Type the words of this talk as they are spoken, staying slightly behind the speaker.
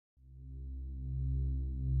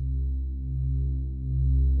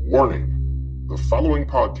Warning: the following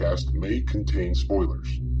podcast may contain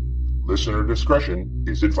spoilers. Listener discretion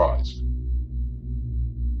is advised.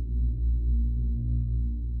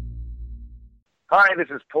 Hi, this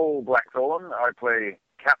is Paul Blackthorne. I play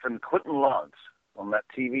Captain Quentin Lance on that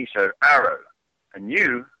TV show Arrow. And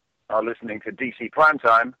you are listening to DC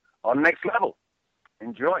Primetime on Next Level.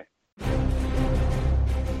 Enjoy.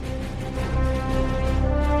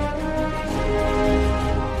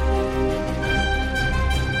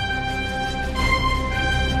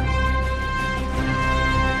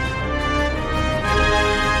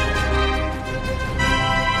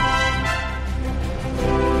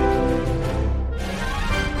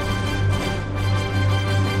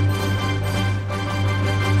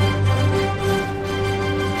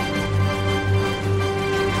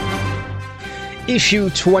 Issue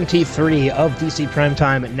 23 of DC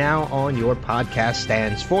Primetime, now on your podcast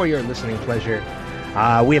stands for your listening pleasure.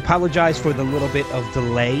 We apologize for the little bit of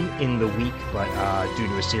delay in the week, but due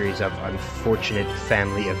to a series of unfortunate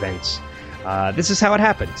family events, this is how it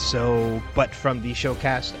happened. But from the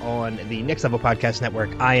showcast on the Next Level Podcast Network,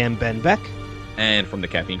 I am Ben Beck. And from the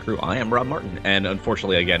Caffeine Crew, I am Rob Martin. And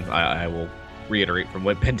unfortunately, again, I will reiterate from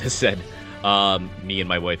what Ben just said. Me and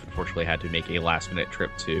my wife unfortunately had to make a last-minute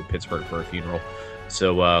trip to Pittsburgh for a funeral.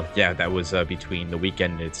 So, that was between the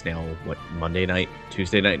weekend. It's now, Monday night?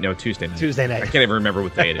 Tuesday night? No, Tuesday night. Tuesday night. I can't even remember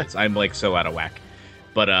what day it is. I'm, so out of whack.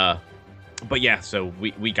 But yeah, so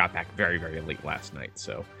we got back very, very late last night,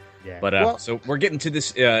 so... Yeah. But so we're getting to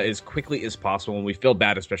this as quickly as possible, and we feel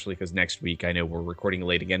bad, especially because next week I know we're recording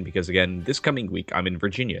late again because, again, this coming week I'm in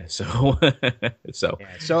Virginia. So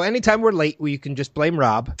so anytime we're late, you can just blame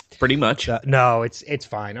Rob. Pretty much. No, it's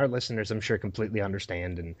fine. Our listeners, I'm sure, completely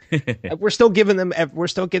understand, and we're still giving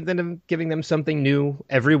them something new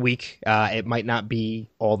every week. It might not be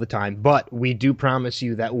all the time, but we do promise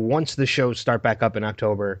you that once the shows start back up in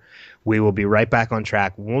October, we will be right back on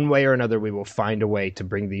track. One way or another, we will find a way to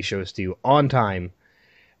bring these shows to you on time,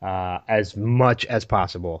 as much as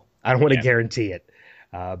possible. I don't want to guarantee it,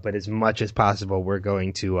 but as much as possible, we're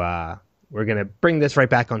going to bring this right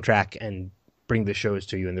back on track and bring the shows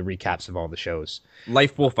to you and the recaps of all the shows.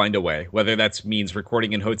 Life will find a way, whether that means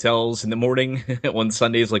recording in hotels in the morning on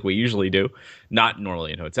Sundays like we usually do. Not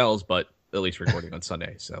normally in hotels, but at least recording on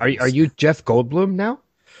Sunday. So are you Jeff Goldblum now?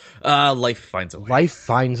 Life finds a way. Life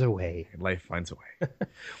finds a way. Life finds a way.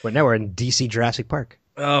 Well, now we're in DC Jurassic Park.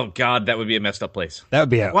 Oh God, that would be a messed up place. That would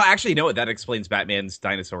be Well, actually, you know what? That explains Batman's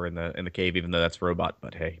dinosaur in the cave, even though that's a robot.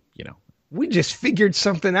 But hey, we just figured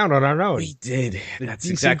something out on our own. We did. That's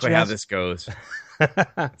exactly how this goes.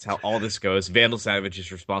 That's how all this goes. Vandal Savage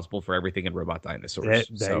is responsible for everything in Robot Dinosaurs.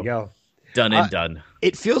 There you go. Done and done.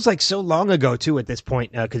 It feels like so long ago too at this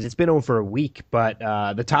point because it's been over a week. But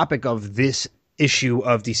the topic of this issue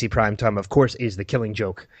of DC Primetime, of course, is The Killing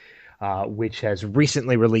Joke, which has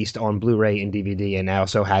recently released on Blu-ray and DVD and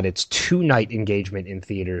also had its 2-night engagement in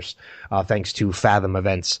theaters, thanks to Fathom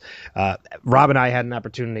Events. Rob and I had an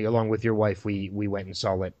opportunity, along with your wife, we went and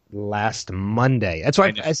saw it last Monday. That's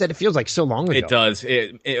why I said it feels like so long ago. It does.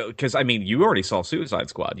 Because, you already saw Suicide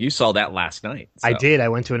Squad. You saw that last night. So. I did. I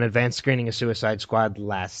went to an advanced screening of Suicide Squad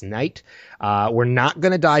last night. We're not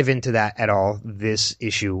going to dive into that at all this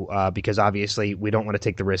issue because obviously we don't want to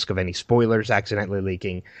take the risk of any spoilers accidentally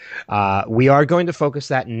leaking. We are going to focus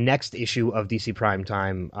that next issue of DC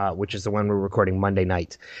Primetime, which is the one we're recording Monday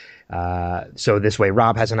night. So this way,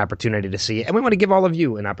 Rob has an opportunity to see it, and we want to give all of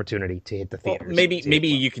you an opportunity to hit the theaters. Well, maybe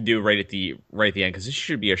you can do right at the end because this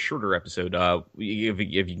should be a shorter episode. If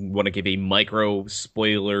you want to give a micro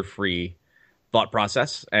spoiler-free thought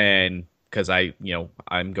process, and because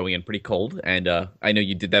I'm going in pretty cold, and I know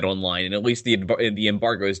you did that online, and at least the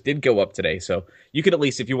embargoes did go up today, so you could at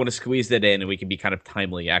least, if you want to squeeze that in, and we can be kind of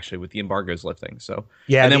timely actually with the embargoes lifting. So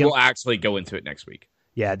and then we'll actually go into it next week.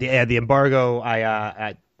 Yeah, the embargo.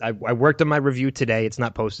 I worked on my review today. It's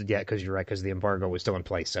not posted yet because you're right, because the embargo was still in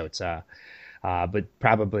place. So it's but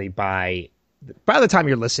probably by the time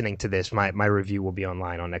you're listening to this, my review will be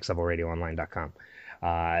online on nextlevelradioonline.com.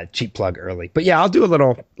 Cheap plug early, but yeah, I'll do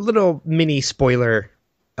a little mini spoiler,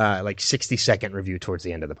 60-second review towards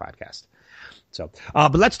the end of the podcast. So,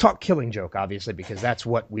 but let's talk Killing Joke, obviously, because that's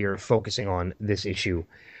what we are focusing on this issue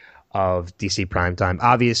of DC Primetime.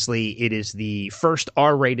 Obviously, it is the first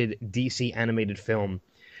R-rated DC animated film,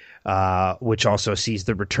 which also sees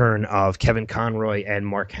the return of Kevin Conroy and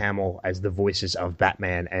Mark Hamill as the voices of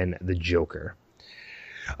Batman and the Joker.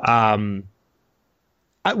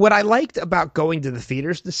 What I liked about going to the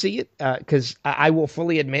theaters to see it, because I will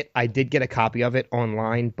fully admit I did get a copy of it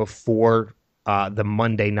online before the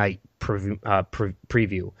Monday night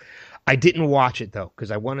preview. I didn't watch it, though,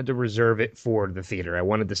 because I wanted to reserve it for the theater. I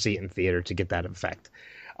wanted to see it in theater to get that effect.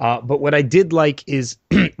 But what I did like is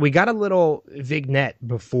we got a little vignette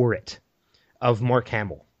before it of Mark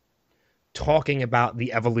Hamill talking about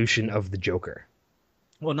the evolution of the Joker.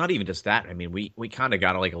 Well, not even just that. I mean, we kind of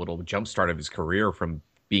got like a little jump start of his career from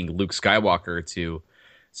being Luke Skywalker to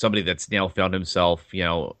somebody that's now found himself,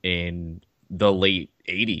 in the late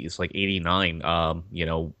 80s, like 89,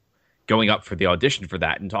 going up for the audition for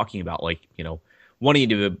that and talking about wanting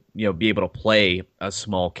to, be able to play a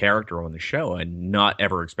small character on the show and not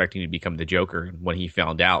ever expecting to become the Joker when he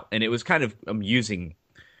found out. And it was kind of amusing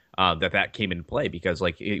that came into play because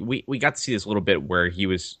we got to see this little bit where he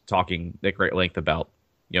was talking at great length about,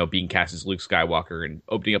 being cast as Luke Skywalker and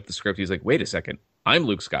opening up the script. He's like, wait a second, I'm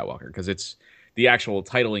Luke Skywalker, because it's the actual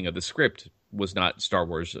titling of the script was not Star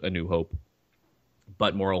Wars A New Hope,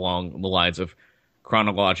 but more along the lines of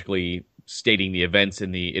chronologically stating the events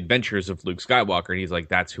and the adventures of Luke Skywalker. And he's like,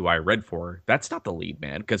 that's who I read for. That's not the lead,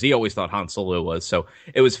 man, because he always thought Han Solo was. So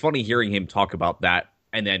it was funny hearing him talk about that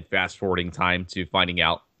and then fast forwarding time to finding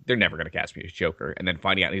out they're never going to cast me as Joker. And then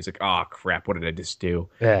finding out, and he's like, oh, crap, what did I just do?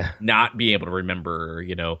 Yeah. Not being able to remember,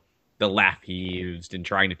 the laugh he used and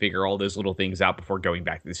trying to figure all those little things out before going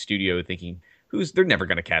back to the studio thinking, they're never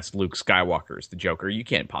going to cast Luke Skywalker as the Joker. You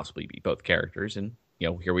can't possibly be both characters. And,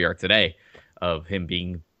 here we are today of him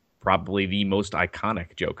being probably the most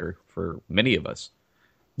iconic Joker for many of us.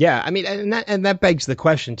 Yeah, I mean, and that begs the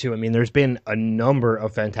question, too. I mean, there's been a number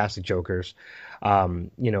of fantastic Jokers,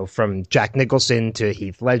 from Jack Nicholson to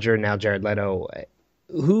Heath Ledger, now Jared Leto.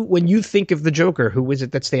 When you think of the Joker, who is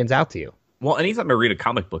it that stands out to you? Well, anytime I read a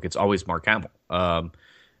comic book, it's always Mark Hamill. I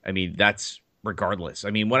mean, that's regardless. I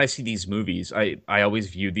mean, when I see these movies, I always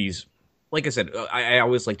view these, like I said, I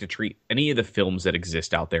always like to treat any of the films that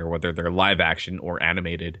exist out there, whether they're live action or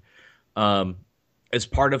animated, as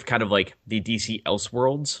part of kind of like the DC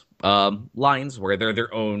Elseworlds lines, where they're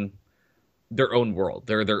their own world.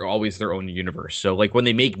 They're always their own universe. So like when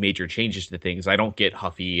they make major changes to things, I don't get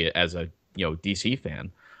huffy as a DC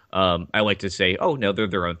fan. I like to say, oh no, they're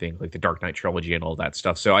their own thing, like the Dark Knight trilogy and all that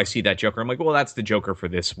stuff. So I see that Joker, I'm like, well, that's the Joker for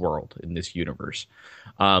this world in this universe.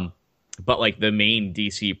 But like the main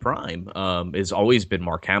DC Prime has always been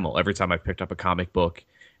Mark Hamill. Every time I've picked up a comic book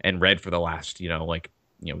and read for the last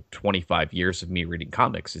 25 years of me reading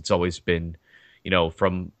comics, it's always been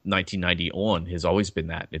from 1990 on has always been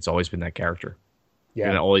that. It's always been that character. Yeah,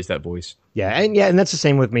 and always that voice. Yeah, and that's the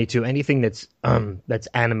same with me too. Anything that's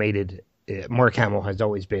animated, Mark Hamill has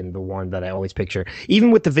always been the one that I always picture.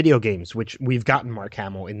 Even with the video games, which we've gotten Mark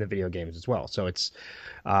Hamill in the video games as well. So it's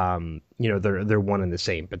they're one and the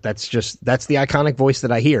same. But that's the iconic voice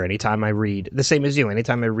that I hear anytime I read. The same as you.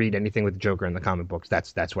 Anytime I read anything with the Joker in the comic books,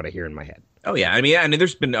 that's what I hear in my head. Oh yeah, I mean,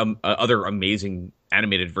 there's been other amazing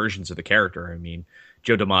animated versions of the character. I mean,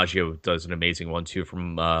 Joe DiMaggio does an amazing one too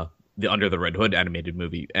from the Under the Red Hood animated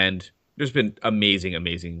movie, and there's been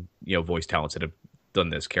amazing voice talents that have done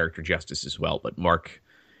this character justice as well. But Mark,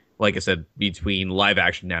 like I said, between live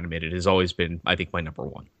action and animated, has always been, I think, my number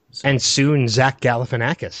one. So. And soon Zach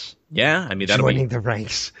Galifianakis. Yeah, I mean, joining the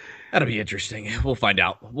ranks. That'll be interesting. We'll find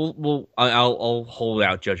out. I'll hold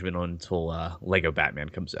out judgment until Lego Batman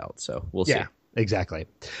comes out. So we'll see. Yeah, exactly.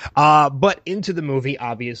 But into the movie,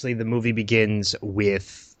 obviously, the movie begins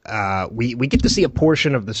with we get to see a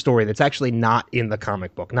portion of the story that's actually not in the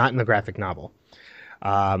comic book, not in the graphic novel.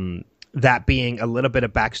 That being a little bit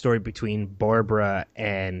of backstory between Barbara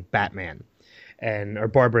and Batman, or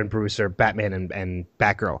Barbara and Bruce, or Batman and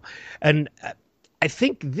Batgirl. And I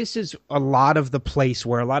think this is a lot of the place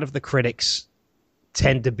where a lot of the critics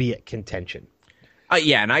tend to be at contention.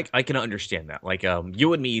 Yeah, and I can understand that. Like,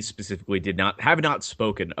 you and me specifically have not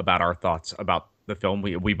spoken about our thoughts about the film.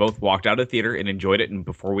 We both walked out of the theater and enjoyed it, and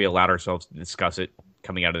before we allowed ourselves to discuss it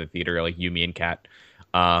coming out of the theater, like you, me, and Kat,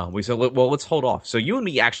 we said, well, let's hold off. So you and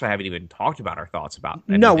me actually haven't even talked about our thoughts about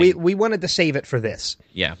anything. No, we wanted to save it for this.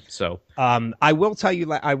 Yeah, so I will tell you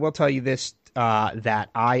this. That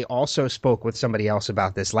I also spoke with somebody else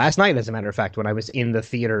about this last night, as a matter of fact, when I was in the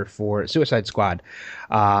theater for Suicide Squad.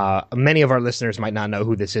 Many of our listeners might not know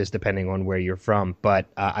who this is, depending on where you're from, but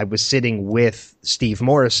I was sitting with Steve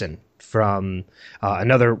Morrison from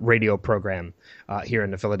another radio program here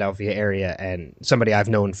in the Philadelphia area, and somebody I've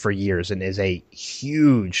known for years and is a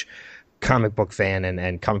huge comic book fan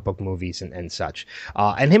and comic book movies and such.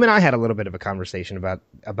 And him and I had a little bit of a conversation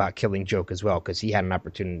about Killing Joke as well, because he had an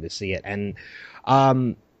opportunity to see it. And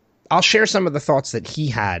I'll share some of the thoughts that he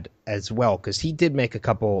had as well, because he did make a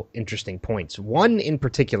couple interesting points. One in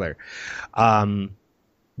particular,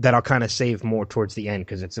 that I'll kind of save more towards the end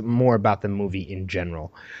because it's more about the movie in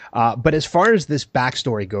general. But as far as this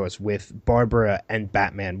backstory goes with Barbara and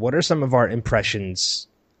Batman, what are some of our impressions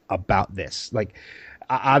about this? Like,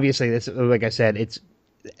 obviously, this, like I said, it's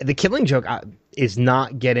The Killing Joke is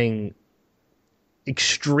not getting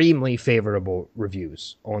extremely favorable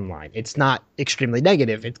reviews online. It's not extremely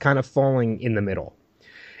negative. It's kind of falling in the middle.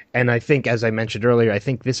 And I think, as I mentioned earlier, I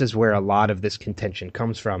think this is where a lot of this contention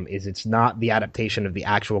comes from, is it's not the adaptation of the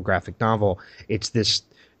actual graphic novel. It's this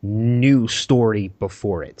new story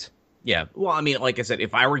before it. Yeah. Well, I mean, like I said,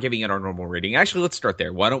 if I were giving it our normal rating, actually, let's start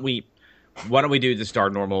there. Why don't we do just our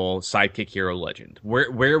normal sidekick hero legend?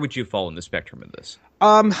 Where would you fall in the spectrum of this?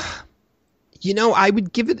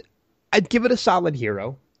 I'd give it a solid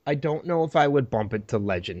hero. I don't know if I would bump it to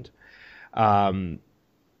legend.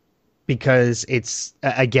 Because it's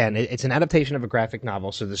an adaptation of a graphic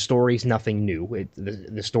novel, so the story's nothing new.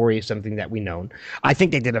 The story is something that we know. I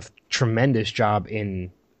think they did a tremendous job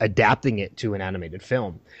in adapting it to an animated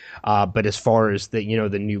film. But as far as the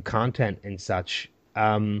new content and such,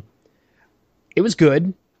 it was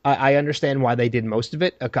good. I understand why they did most of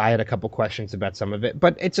it. I had a couple questions about some of it,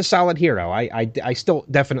 but it's a solid hero. I still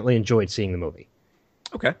definitely enjoyed seeing the movie.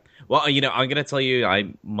 Okay. Well, I'm going to tell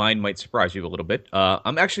you, mine might surprise you a little bit.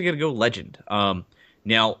 I'm actually going to go legend.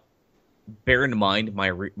 Now, bear in mind my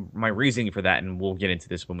reasoning for that, and we'll get into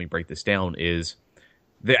this when we break this down, is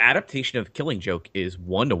the adaptation of Killing Joke is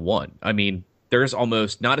 1-to-1. I mean, there's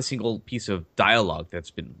almost not a single piece of dialogue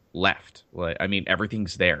that's been left. I mean,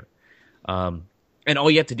 everything's there. And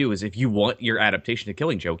all you have to do is, if you want your adaptation of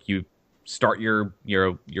Killing Joke, you start your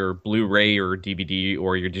Blu-ray or DVD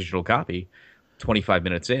or your digital copy 25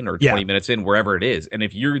 minutes in or 20 minutes in, wherever it is. And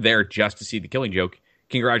if you're there just to see The Killing Joke,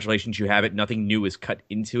 congratulations, you have it. Nothing new is cut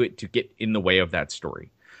into it to get in the way of that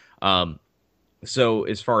story. So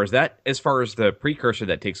as far as the precursor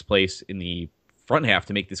that takes place in the front half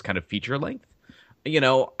to make this kind of feature length,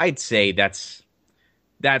 I'd say that's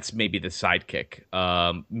maybe the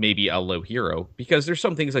sidekick, maybe a low hero, because there's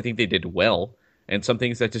some things I think they did well and some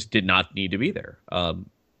things that just did not need to be there.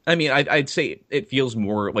 I mean, I'd say it feels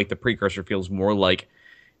more like the precursor feels more like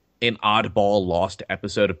an oddball lost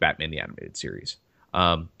episode of Batman the Animated Series.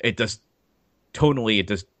 It just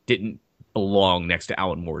didn't belong next to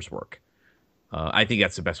Alan Moore's work. I think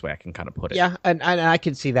that's the best way I can kind of put it. Yeah, and I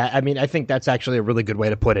can see that. I mean, I think that's actually a really good way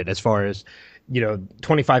to put it, as far as,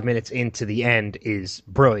 25 minutes into the end is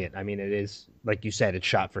brilliant. I mean, it is, like you said, it's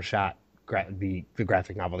shot for shot, the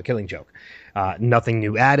graphic novel, The Killing Joke. Nothing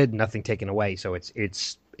new added, nothing taken away, so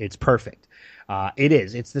it's perfect.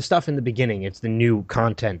 It's the stuff in the beginning, it's the new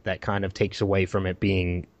content that kind of takes away from it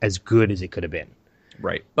being as good as it could have been.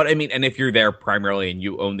 Right. But I mean, and if you're there primarily and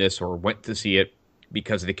you own this or went to see it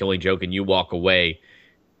because of The Killing Joke and you walk away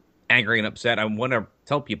angry and upset, I want to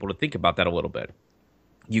tell people to think about that a little bit.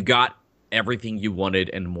 You got everything you wanted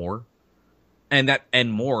and more. And that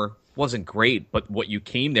and more wasn't great, but what you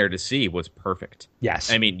came there to see was perfect.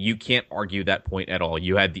 Yes. I mean, you can't argue that point at all.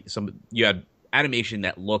 You had you had animation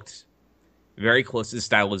that looked very close to the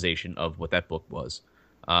stylization of what that book was.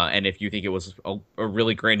 And if you think it was a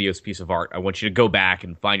really grandiose piece of art, I want you to go back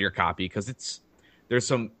and find your copy, because there's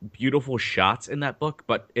some beautiful shots in that book,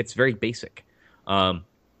 but it's very basic. And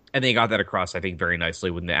they got that across, I think, very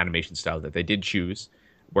nicely with the animation style that they did choose,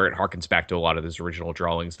 where it harkens back to a lot of those original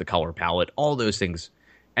drawings, the color palette, all those things.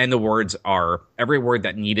 And the words every word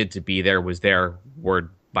that needed to be there was there word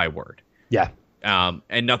by word. Yeah.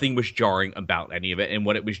 And nothing was jarring about any of it. And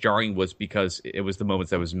what it was jarring was because it was the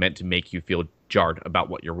moments that was meant to make you feel jarred about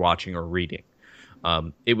what you're watching or reading.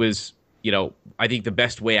 It was, I think the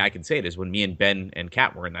best way I can say it is when me and Ben and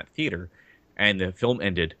Kat were in that theater and the film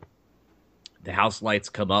ended, the house lights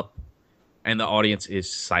come up and the audience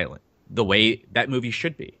is silent, the way that movie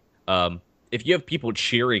should be. If you have people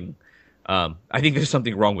cheering, I think there's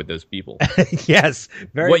something wrong with those people. Yes,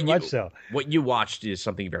 very much so. What you watched is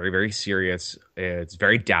something very, very serious. It's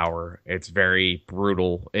very dour. It's very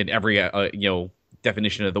brutal in every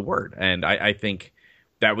definition of the word. And I think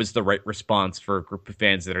that was the right response for a group of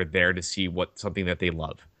fans that are there to see something that they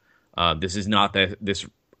love. This is not this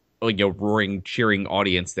roaring, cheering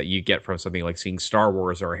audience that you get from something like seeing Star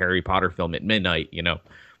Wars or a Harry Potter film at midnight.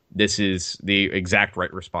 This is the exact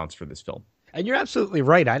right response for this film. And you're absolutely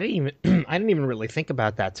right. I didn't even really think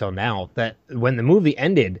about that till now, that when the movie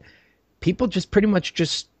ended, people just pretty much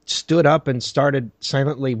just stood up and started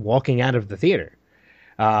silently walking out of the theater.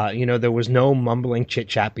 There was no mumbling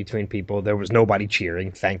chit-chat between people. There was nobody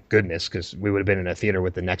cheering, thank goodness, because we would have been in a theater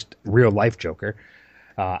with the next real-life Joker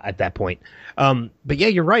at that point. But yeah,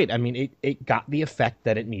 you're right. I mean, it got the effect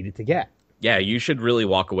that it needed to get. Yeah, you should really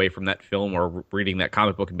walk away from that film or reading that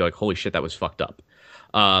comic book and be like, holy shit, that was fucked up.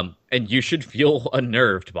 And you should feel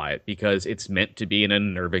unnerved by it because it's meant to be an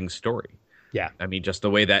unnerving story. Yeah. I mean, just the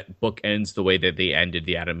way that book ends, the way that they ended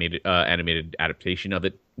the animated adaptation of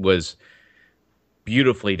it was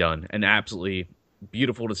beautifully done and absolutely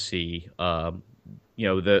beautiful to see.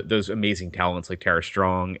 Those amazing talents like Tara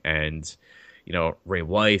Strong and, Ray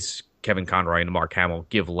Weisz, Kevin Conroy, and Mark Hamill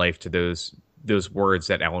give life to those words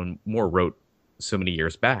that Alan Moore wrote so many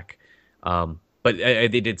years back. But they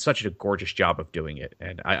did such a gorgeous job of doing it,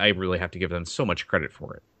 and I really have to give them so much credit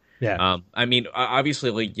for it. Yeah. I mean,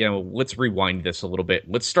 obviously, let's rewind this a little bit.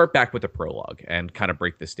 Let's start back with the prologue and kind of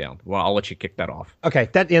break this down. Well, I'll let you kick that off. Okay,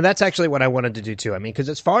 that's actually what I wanted to do too. I mean, because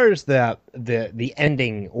as far as the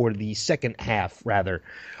ending or the second half rather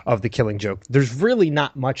of The Killing Joke, there's really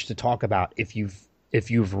not much to talk about if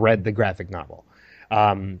you've read the graphic novel.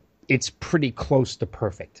 It's pretty close to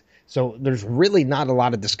perfect. So there's really not a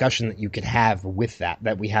lot of discussion that you could have with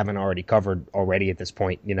that we haven't already covered already at this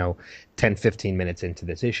point, 10, 15 minutes into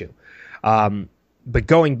this issue. But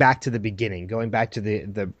going back to the beginning, going back to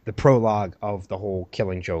the prologue of the whole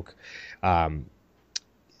Killing Joke,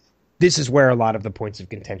 this is where a lot of the points of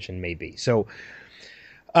contention may be. So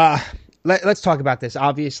let's talk about this.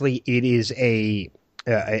 Obviously, it is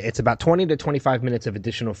it's about 20 to 25 minutes of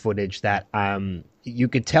additional footage that you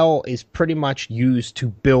could tell is pretty much used to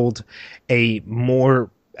build a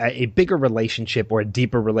bigger relationship or a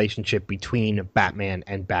deeper relationship between Batman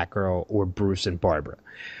and Batgirl or Bruce and Barbara.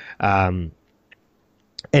 And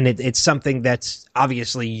it's something that's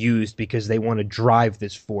obviously used because they want to drive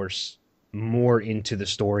this force more into the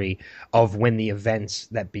story of when the events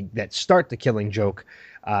that start the Killing Joke.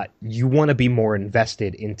 You want to be more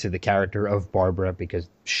invested into the character of Barbara because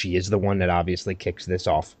she is the one that obviously kicks this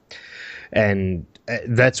off. And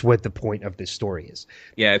that's what the point of this story is.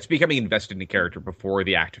 Yeah, it's becoming invested in the character before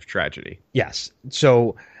the act of tragedy. Yes.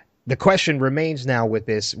 So the question remains now with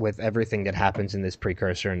everything that happens in this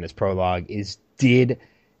precursor and this prologue is did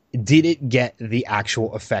it get the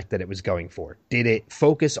actual effect that it was going for? Did it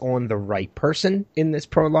focus on the right person in this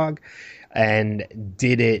prologue? And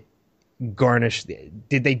did it garnish?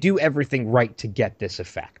 Did they do everything right to get this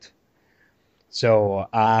effect? So,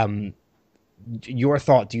 your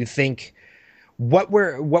thought? Do you think what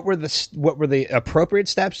were the appropriate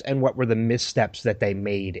steps and what were the missteps that they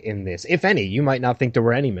made in this, if any? You might not think there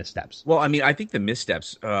were any missteps. Well, I mean, I think the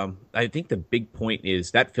missteps. I think the big point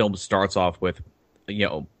is that film starts off with,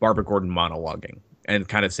 Barbara Gordon monologuing and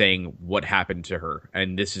kind of saying what happened to her,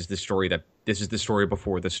 and this is the story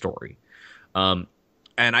before the story. And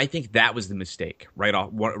I think that was the mistake right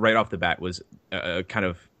off the bat, was a kind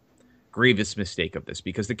of grievous mistake of this,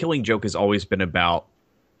 because the Killing Joke has always been about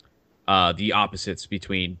the opposites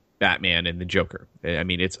between Batman and the Joker. I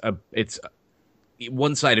mean, it's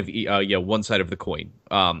one side of the coin,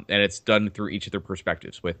 and it's done through each of their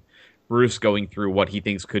perspectives, with Bruce going through what he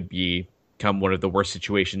thinks could become one of the worst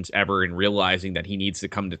situations ever and realizing that he needs to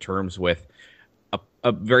come to terms with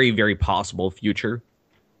a very, very possible future.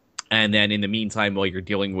 And then in the meantime, while you're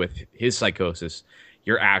dealing with his psychosis,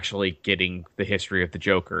 you're actually getting the history of the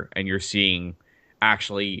Joker, and you're seeing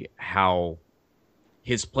actually how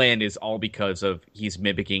his plan is all because of he's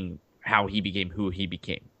mimicking how he became who he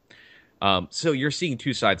became. So you're seeing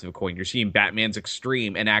two sides of a coin. You're seeing Batman's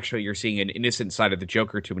extreme, and actually you're seeing an innocent side of the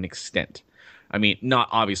Joker to an extent. I mean, not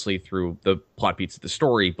obviously through the plot beats of the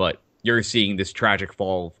story, but you're seeing this tragic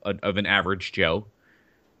fall of an average Joe,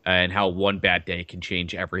 and how one bad day can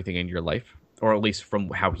change everything in your life, or at least from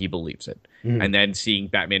how he believes it. Mm. And then seeing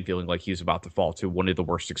Batman feeling like he's about to fall to one of the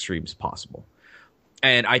worst extremes possible.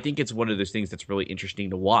 And I think it's one of those things that's really interesting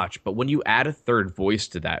to watch. But when you add a third voice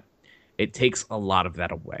to that, it takes a lot of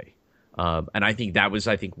that away. And I think that was,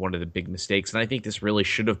 one of the big mistakes. And I think this really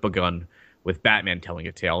should have begun with Batman telling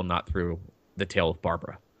a tale, not through the tale of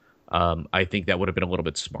Barbara. I think that would have been a little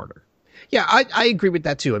bit smarter. Yeah, I agree with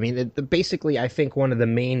that too. I mean, basically, I think one of the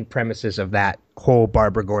main premises of that whole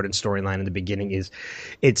Barbara Gordon storyline in the beginning is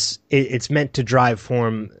it's meant to drive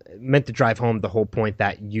home the whole point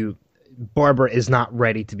that Barbara is not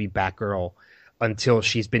ready to be Batgirl until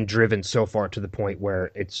she's been driven so far to the point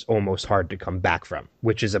where it's almost hard to come back from,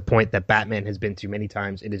 which is a point that Batman has been to many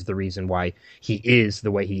times. It is the reason why he is the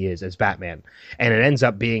way he is as Batman. And it ends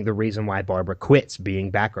up being the reason why Barbara quits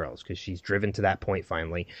being Batgirl, because she's driven to that point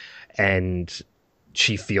finally, and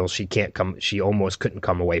she feels she almost couldn't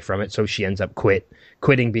come away from it, so she ends up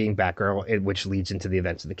quitting being Batgirl, which leads into the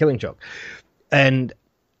events of the Killing Joke. And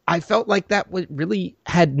I felt like that really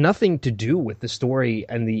had nothing to do with the story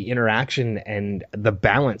and the interaction and the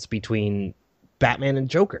balance between Batman and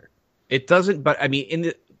Joker. It doesn't, but I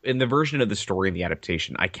mean, in the version of the story in the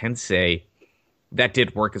adaptation, I can say that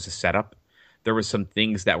did work as a setup. There were some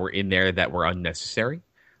things that were in there that were unnecessary.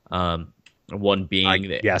 One being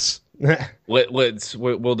that yes,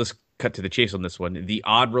 we'll just cut to the chase on this one. The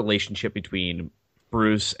odd relationship between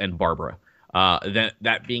Bruce and Barbara.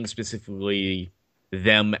 That being specifically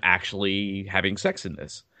them actually having sex in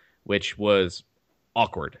this, which was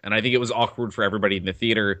awkward. And I think it was awkward for everybody in the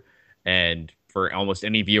theater and for almost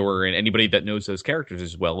any viewer and anybody that knows those characters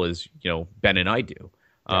as well as, Ben and I do.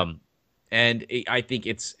 Yeah. And I think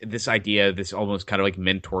it's this idea, this almost kind of like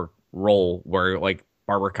mentor role where like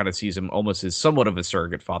Barbara kind of sees him almost as somewhat of a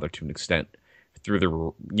surrogate father to an extent through the,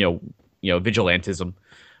 vigilantism.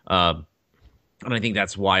 And I think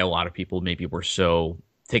that's why a lot of people maybe were so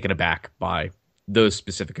taken aback by those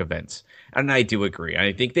specific events. And I do agree.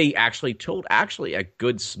 I think they actually told a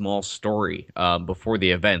good small story before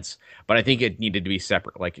the events, but I think it needed to be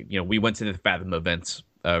separate. Like, we went to the Fathom events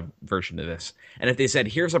version of this. And if they said,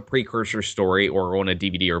 here's a precursor story or on a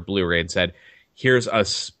DVD or Blu-ray and said, here's a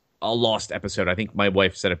lost episode. I think my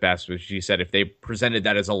wife said it best, which she said if they presented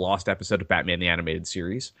that as a lost episode of Batman the Animated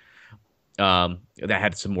Series, that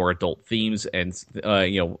had some more adult themes and,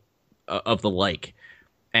 of the like,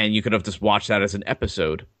 and you could have just watched that as an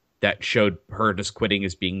episode that showed her just quitting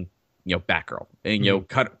as being, Batgirl, and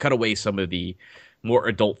cut away some of the more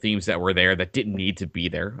adult themes that were there that didn't need to be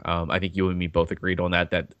there. I think you and me both agreed on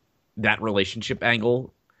that relationship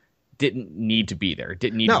angle didn't need to be there. It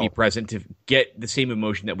didn't need to be present to get the same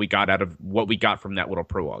emotion that we got out of what we got from that little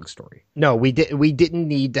prologue story. No, we didn't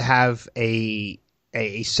need to have a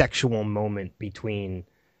sexual moment between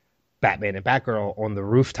Batman and Batgirl on the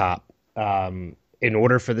rooftop in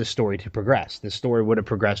order for the story to progress. The story would have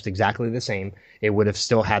progressed exactly the same. It would have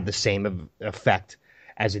still had the same effect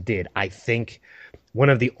as it did. I think one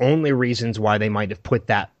of the only reasons why they might have put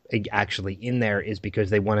that actually in there is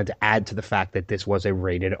because they wanted to add to the fact that this was a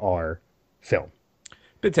rated R film.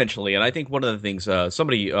 Potentially, and I think one of the things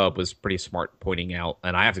somebody was pretty smart pointing out,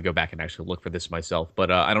 and I have to go back and actually look for this myself,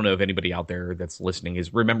 but I don't know if anybody out there that's listening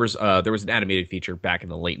remembers there was an animated feature back in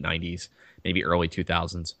the late 90s, maybe early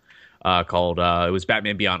 2000s, called it was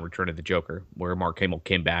Batman Beyond: Return of the Joker, where Mark Hamill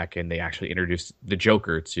came back and they actually introduced the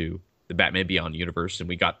Joker to the Batman Beyond universe, and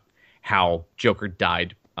we got how Joker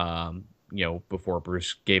died, before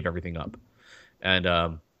Bruce gave everything up,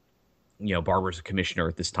 and Barbara's a commissioner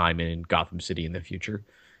at this time in Gotham City in the future.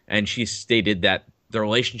 And she stated that the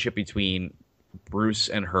relationship between Bruce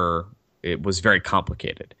and her, it was very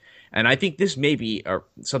complicated. And I think this may be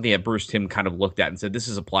something that Bruce Timm kind of looked at and said, this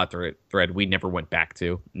is a plot thread we never went back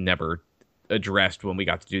to, never addressed when we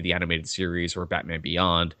got to do the animated series or Batman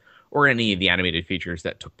Beyond or any of the animated features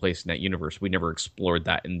that took place in that universe. We never explored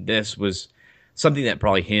that. And this was something that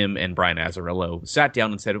probably him and Brian Azzarello sat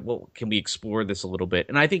down and said, well, can we explore this a little bit?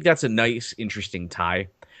 And I think that's a nice, interesting tie,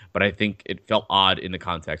 but I think it felt odd in the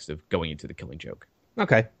context of going into The Killing Joke.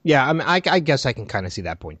 Okay. Yeah, I mean, I guess I can kind of see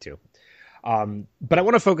that point too. But I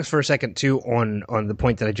want to focus for a second too on the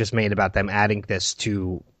point that I just made about them adding this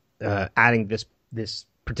this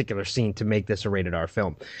particular scene to make this a rated R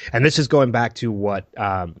film. And this is going back to what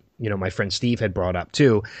my friend Steve had brought up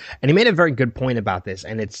too, and he made a very good point about this,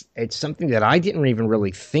 and it's something that I didn't even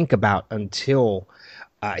really think about until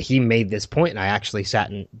he made this point, and I actually sat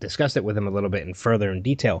and discussed it with him a little bit further in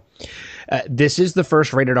detail. This is the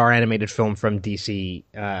first rated R animated film from DC,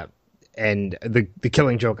 and the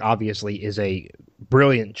Killing Joke obviously is a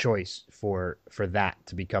brilliant choice for that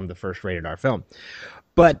to become the first rated R film.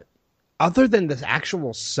 But other than this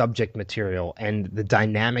actual subject material and the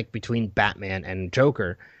dynamic between Batman and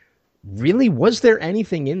Joker, really, was there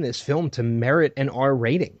anything in this film to merit an R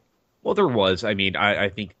rating? Well, there was. I mean, I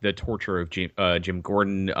think the torture of Jim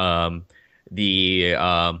Gordon, the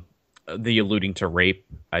alluding to rape,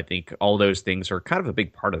 I think all those things are kind of a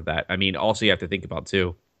big part of that. I mean, also you have to think about,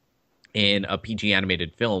 too, in a PG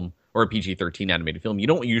animated film or a PG-13 animated film, you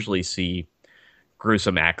don't usually see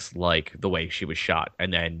gruesome acts like the way she was shot.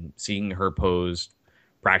 And then seeing her posed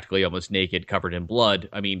practically almost naked, covered in blood,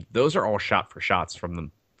 I mean, those are all shot for shots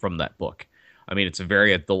from that book. I mean, it's a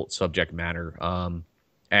very adult subject matter.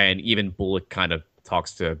 And even Bullock kind of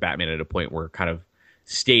talks to Batman at a point where kind of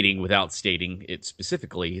stating, without stating it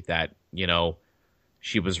specifically, that,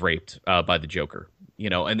 she was raped by the Joker.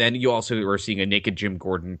 And then you also are seeing a naked Jim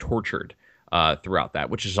Gordon tortured throughout that,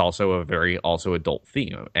 which is also a very adult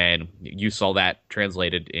theme. And you saw that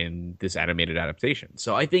translated in this animated adaptation.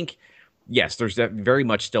 So I think, yes, there's very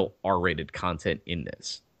much still R-rated content in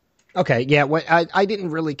this. Okay, yeah, I didn't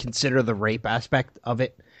really consider the rape aspect of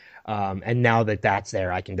it. And now that that's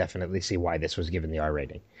there, I can definitely see why this was given the R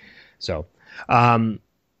rating. So,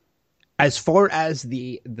 As far as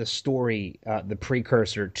the story, the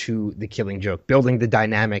precursor to the Killing Joke, building the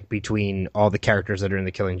dynamic between all the characters that are in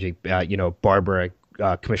the Killing Joke, Barbara,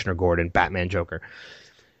 Commissioner Gordon, Batman, Joker.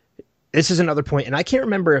 This is another point, and I can't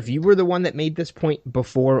remember if you were the one that made this point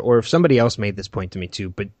before or if somebody else made this point to me too,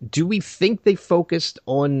 but do we think they focused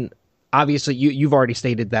on, obviously you've already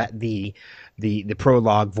stated that the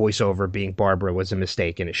prologue voiceover being Barbara was a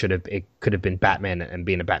mistake and it could have been Batman and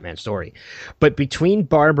being a Batman story. But between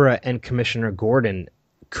Barbara and Commissioner Gordon,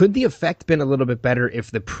 could the effect been a little bit better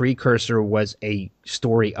if the precursor was a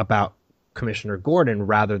story about Commissioner Gordon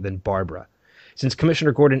rather than Barbara? Since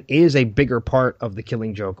Commissioner Gordon is a bigger part of the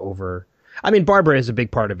Killing Joke over... I mean, Barbara is a big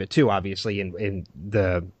part of it too, obviously, in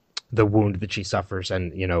the wound that she suffers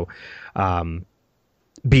and,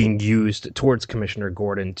 being used towards Commissioner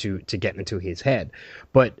Gordon to get into his head.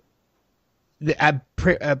 But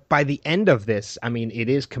by the end of this, I mean, it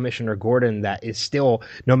is Commissioner Gordon that is still,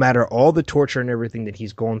 no matter all the torture and everything that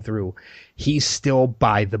he's gone through, he's still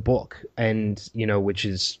by the book. And, which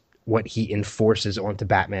is what he enforces onto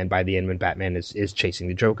Batman by the end when Batman is chasing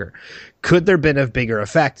the Joker. Could there have been a bigger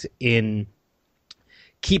effect in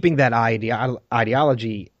keeping that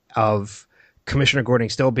ideology of Commissioner Gordon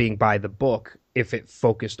still being by the book if it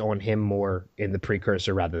focused on him more in the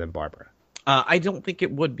precursor rather than Barbara? I don't think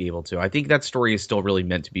it would be able to. I think that story is still really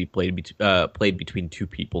meant to be played between two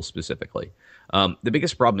people specifically. The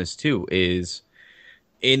biggest problem is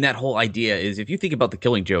in that whole idea is, if you think about the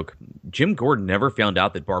Killing Joke, Jim Gordon never found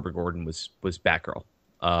out that Barbara Gordon was Batgirl.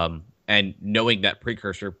 And knowing that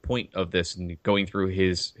precursor point of this and going through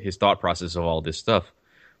his thought process of all this stuff,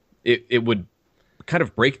 it would kind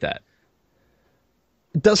of break that.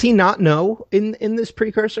 Does he not know in this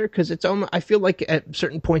precursor? Because it's almost, I feel like at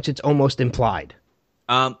certain points it's almost implied.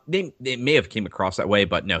 They may have came across that way,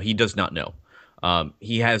 but no, he does not know.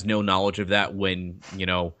 He has no knowledge of that. When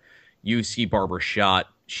you see Barbara shot,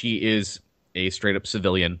 she is a straight up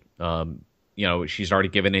civilian. She's already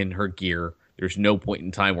given in her gear. There's no point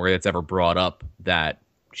in time where it's ever brought up that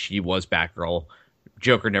she was Batgirl.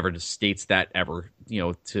 Joker never just states that ever,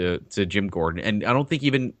 to Jim Gordon. And I don't think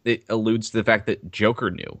even it alludes to the fact that Joker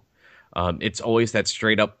knew. It's always that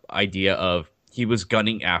straight up idea of he was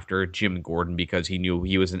gunning after Jim Gordon because he knew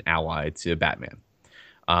he was an ally to Batman.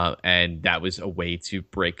 And that was a way to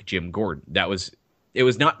break Jim Gordon. It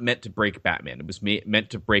was not meant to break Batman. It was meant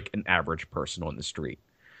to break an average person on the street.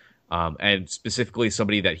 And specifically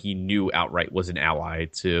somebody that he knew outright was an ally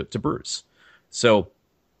to Bruce. So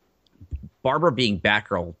Barbara being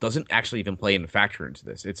Batgirl doesn't actually even play in a factor into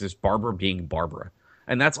this. It's just Barbara being Barbara.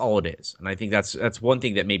 And that's all it is. And I think that's one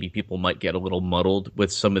thing that maybe people might get a little muddled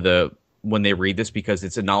with when they read this, because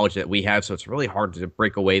it's a knowledge that we have. So it's really hard to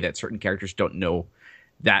break away that certain characters don't know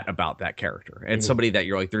that about that character. And somebody that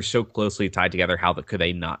you're like, they're so closely tied together. How could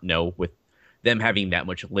they not know with them having that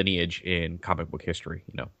much lineage in comic book history,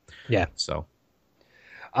 Yeah. So,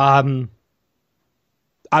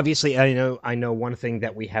 obviously, I know one thing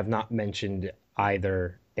that we have not mentioned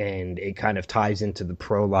either, and it kind of ties into the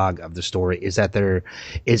prologue of the story, is that there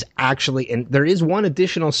is actually, and there is one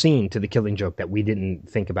additional scene to the Killing Joke that we didn't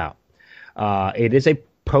think about. It is a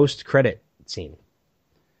post-credit scene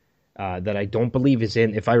that I don't believe is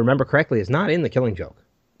in, if I remember correctly, is not in the Killing Joke.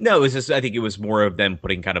 No, it was just, I think it was more of them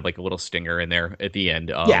putting kind of like a little stinger in there at the end.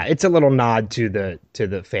 Yeah, it's a little nod to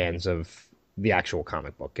the fans of the actual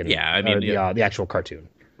comic book and the actual cartoon.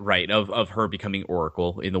 Right, of her becoming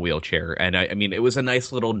Oracle in the wheelchair. And I mean, it was a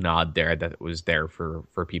nice little nod there that was there for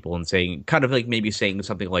people, and saying, kind of like maybe saying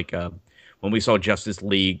something like when we saw Justice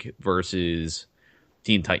League versus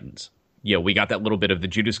Teen Titans. We got that little bit of the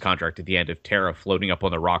Judas contract at the end of Terra floating up on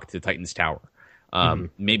the rock to Titan's Tower.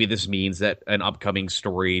 Maybe this means that an upcoming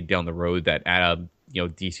story down the road that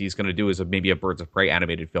DC is going to do is maybe a Birds of Prey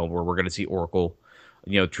animated film where we're going to see Oracle,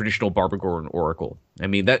 traditional Barbara Gordon Oracle. I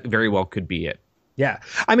mean, that very well could be it. Yeah.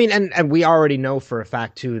 I mean, and we already know for a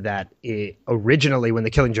fact, too, that originally when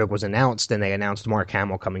the Killing Joke was announced and they announced Mark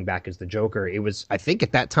Hamill coming back as the Joker, it was, I think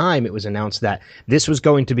at that time, it was announced that this was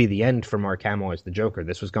going to be the end for Mark Hamill as the Joker.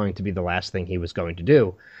 This was going to be the last thing he was going to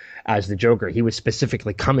do as the Joker. He was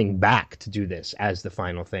specifically coming back to do this as the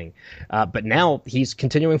final thing. But now he's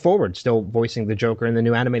continuing forward, still voicing the Joker in the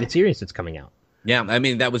new animated series that's coming out. Yeah, I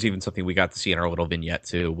mean, that was even something we got to see in our little vignette,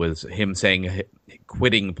 too, was him saying,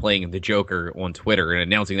 quitting playing the Joker on Twitter and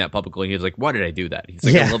announcing that publicly. He was like, why did I do that? He's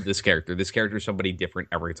like, I love this character. This character is somebody different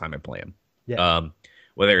every time I play him. Yeah.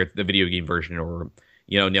 Whether it's the video game version or,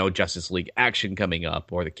 now Justice League Action coming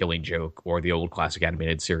up, or the Killing Joke, or the old classic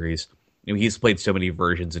animated series. He's played so many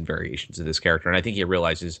versions and variations of this character, and I think he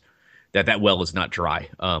realizes that well is not dry.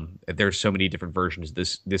 There's so many different versions of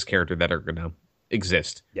this character that are going to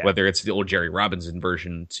exist, Yeah. whether it's the old Jerry Robinson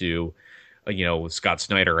version to, Scott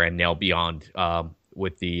Snyder and now beyond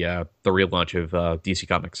with the relaunch of DC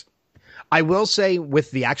Comics. I will say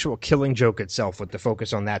with the actual Killing Joke itself, with the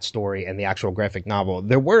focus on that story and the actual graphic novel,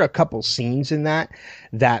 there were a couple scenes in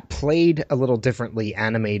that played a little differently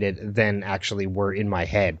animated than actually were in my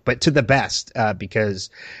head, but to the best, because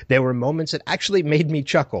there were moments that actually made me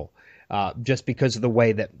chuckle. Just because of the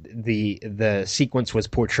way that the sequence was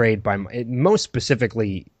portrayed by, most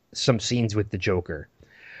specifically, some scenes with the Joker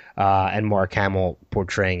and Mark Hamill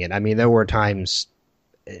portraying it. I mean, there were times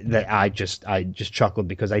that I just chuckled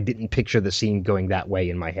because I didn't picture the scene going that way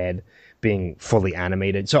in my head, being fully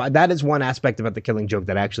animated. So that is one aspect about the Killing Joke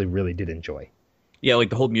that I actually really did enjoy. Yeah, like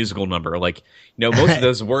the whole musical number. Like, most of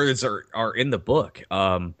those words are in the book.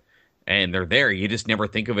 And they're there. You just never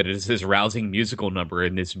think of it as this rousing musical number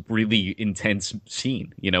in this really intense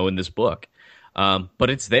scene, in this book. But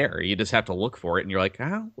it's there. You just have to look for it, and you're like,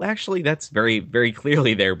 oh, actually, that's very, very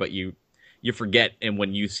clearly there. But you forget, and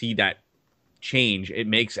when you see that change, it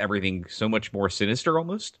makes everything so much more sinister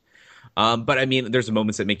almost. But I mean, there's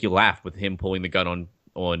moments that make you laugh with him pulling the gun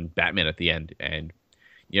on Batman at the end, and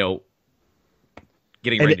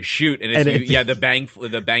getting ready to shoot, and the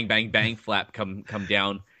bang flap come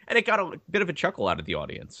down. And it got a bit of a chuckle out of the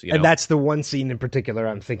audience. And that's the one scene in particular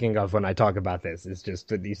I'm thinking of when I talk about this. It's just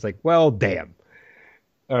that he's like, well, damn.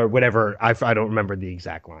 Or whatever. I don't remember the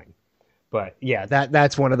exact line. But yeah,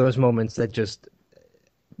 that's one of those moments that just,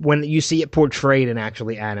 when you see it portrayed and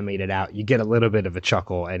actually animated out, you get a little bit of a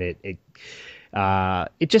chuckle, and it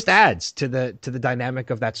just adds to the dynamic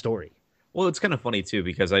of that story. Well, it's kind of funny, too,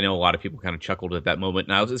 because I know a lot of people kind of chuckled at that moment,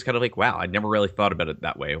 and I was just kind of like, wow, I never really thought about it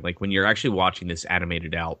that way. Like, when you're actually watching this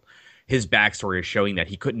animated out, his backstory is showing that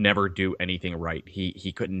he could never do anything right.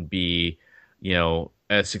 He couldn't be,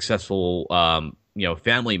 a successful,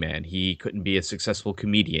 family man. He couldn't be a successful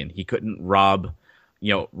comedian. He couldn't rob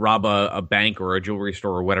a bank or a jewelry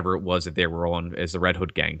store or whatever it was that they were on as the Red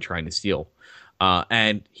Hood gang trying to steal.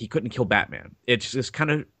 And he couldn't kill Batman. It's just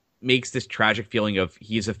kind of makes this tragic feeling of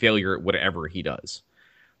he's a failure at whatever he does.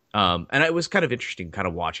 And it was kind of interesting kind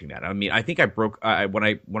of watching that. I mean, I think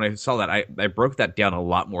when I saw that, I broke that down a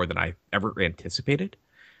lot more than I ever anticipated.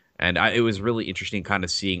 And it was really interesting kind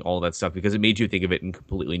of seeing all that stuff because it made you think of it in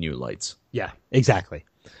completely new lights. Yeah, exactly.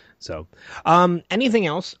 So, anything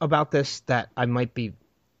else about this that I might be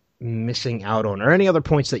missing out on, or any other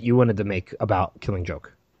points that you wanted to make about Killing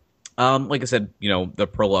Joke? Like I said, the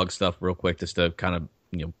prologue stuff real quick, just to kind of,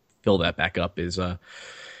 fill that back up is that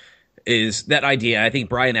idea. I think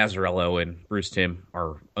Brian Azzarello and Bruce Timm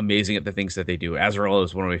are amazing at the things that they do. Azzarello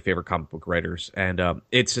is one of my favorite comic book writers, and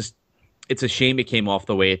it's a shame it came off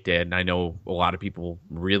the way it did. And I know a lot of people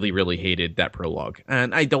really, really hated that prologue,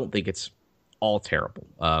 and I don't think it's all terrible.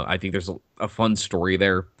 I think there's a fun story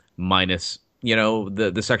there, minus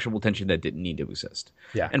the sexual tension that didn't need to exist.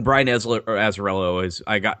 Yeah. And Brian Azzarello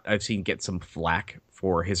I've seen get some flack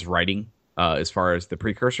for his writing. As far as the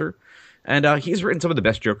precursor, and he's written some of the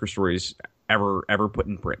best Joker stories ever put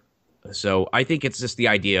in print. So I think it's just the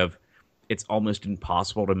idea of it's almost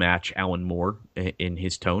impossible to match Alan Moore in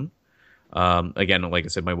his tone. Again, like I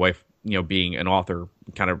said, my wife, being an author,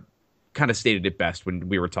 kind of stated it best when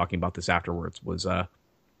we were talking about this afterwards. Was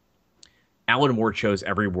Alan Moore chose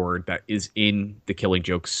every word that is in the Killing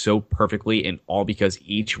Joke so perfectly, and all because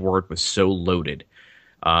each word was so loaded.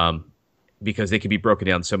 Because they could be broken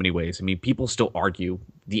down so many ways. I mean, people still argue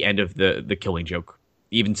the end of the Killing Joke,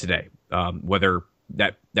 even today, whether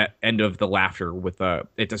that end of the laughter with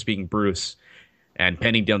it just being Bruce and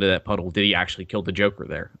penning down to that puddle, did he actually kill the Joker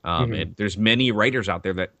there? And there's many writers out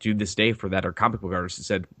there that to this day for that are comic book artists that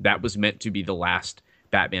said that was meant to be the last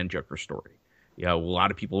Batman Joker story. A lot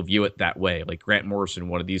of people view it that way, like Grant Morrison,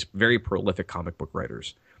 one of these very prolific comic book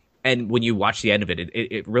writers. And when you watch the end of it,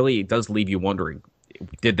 it really does leave you wondering,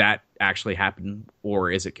 did that actually happen, or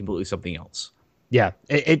is it completely something else? Yeah,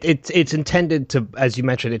 it's intended to, as you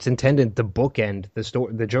mentioned, it's intended to bookend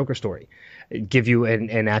the Joker story, give you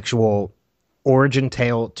an actual origin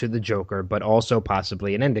tale to the Joker, but also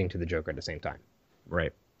possibly an ending to the Joker at the same time.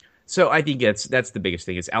 Right. So I think that's the biggest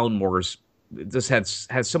thing. Is Alan Moore's just has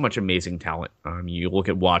so much amazing talent. You look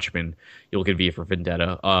at Watchmen, you look at V for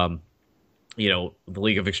Vendetta. The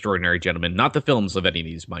League of Extraordinary Gentlemen, not the films of any of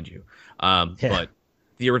these, mind you, but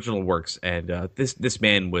the original works. And this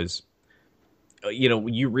man was,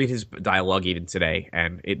 you read his dialogue even today,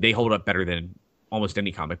 and they hold up better than almost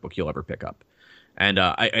any comic book you'll ever pick up. And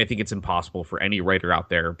I think it's impossible for any writer out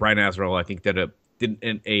there. Brian Azzarello, I think, did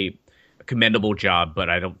a commendable job, but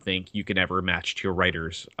I don't think you can ever match two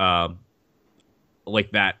writers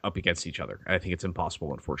like that up against each other. I think it's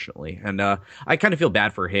impossible, unfortunately. And I kind of feel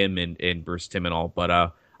bad for him and Bruce Timm and all,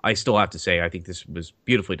 but I still have to say I think this was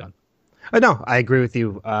beautifully done. No, I agree with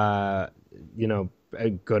you.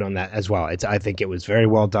 Good on that as well. I think it was very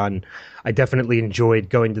well done. I definitely enjoyed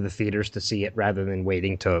going to the theaters to see it rather than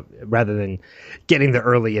getting the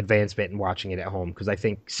early advancement and watching it at home, because I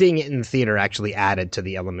think seeing it in the theater actually added to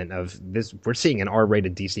the element of this. We're seeing an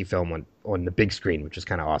R-rated DC film on the big screen, which is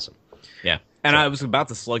kind of awesome. Yeah. And I was about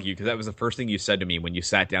to slug you because that was the first thing you said to me when you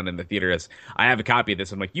sat down in the theater is, I have a copy of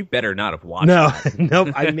this. I'm like, you better not have watched it. Nope.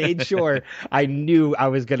 I made sure. I knew I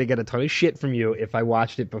was going to get a ton of shit from you if I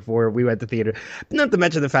watched it before we went to theater. Not to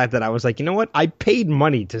mention the fact that I was like, you know what? I paid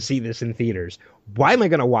money to see this in theaters. Why am I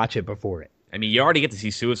going to watch it before it? I mean, you already get to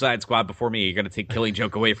see Suicide Squad before me. You're going to take Killing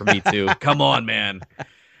Joke away from me, too. Come on, man.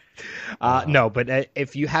 No, but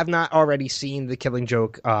if you have not already seen The Killing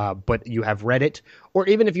Joke, but you have read it, or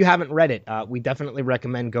even if you haven't read it, we definitely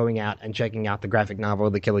recommend going out and checking out the graphic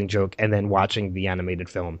novel, The Killing Joke, and then watching the animated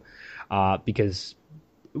film. Because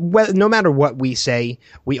no matter what we say,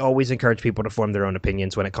 we always encourage people to form their own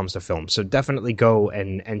opinions when it comes to film. So definitely go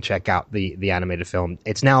and check out the animated film.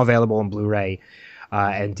 It's now available on Blu-ray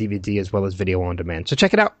and DVD as well as video on demand. So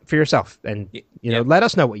check it out for yourself, and let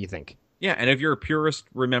us know what you think. Yeah, and if you're a purist,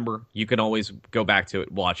 remember, you can always go back to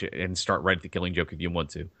it, watch it, and start right at The Killing Joke if you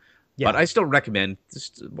want to. Yeah. But I still recommend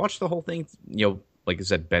just watch the whole thing. Like I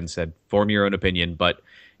said, Ben said, form your own opinion. But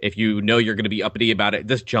if you know you're going to be uppity about it,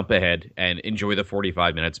 just jump ahead and enjoy the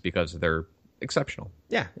 45 minutes because they're exceptional.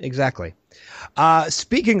 Yeah, exactly.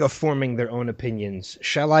 Speaking of forming their own opinions,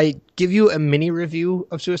 shall I give you a mini review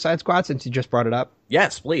of Suicide Squad since you just brought it up?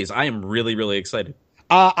 Yes, please. I am really, really excited.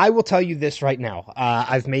 I will tell you this right now.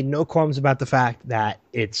 I've made no qualms about the fact that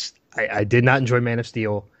I did not enjoy Man of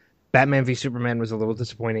Steel. Batman v Superman was a little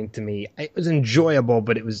disappointing to me. It was enjoyable,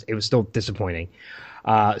 but it was still disappointing.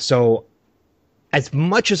 So as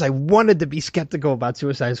much as I wanted to be skeptical about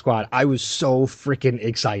Suicide Squad, I was so freaking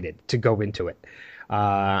excited to go into it.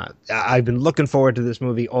 I've been looking forward to this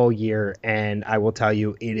movie all year, and I will tell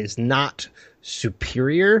you, it is not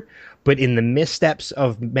superior, but in the missteps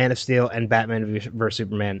of Man of Steel and Batman vs.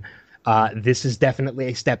 Superman, this is definitely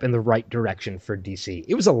a step in the right direction for DC.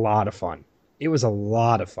 It was a lot of fun.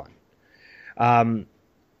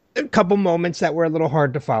 A couple moments that were a little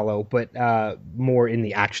hard to follow, but more in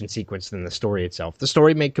the action sequence than the story itself. The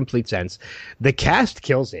story made complete sense. The cast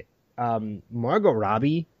kills it. Margot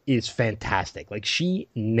Robbie is fantastic. Like, she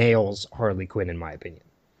nails Harley Quinn, in my opinion.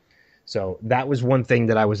 So that was one thing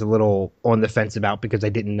that I was a little on the fence about because I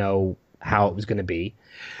didn't know how it was going to be.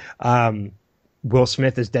 Will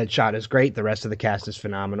Smith as Deadshot is great. The rest of the cast is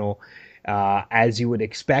phenomenal. As you would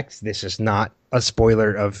expect, this is not a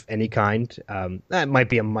spoiler of any kind. That might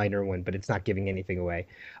be a minor one, but it's not giving anything away.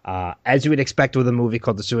 As you would expect with a movie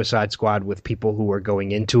called The Suicide Squad, with people who are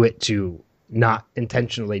going into it to not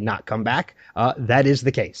intentionally not come back, that is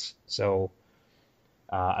the case. So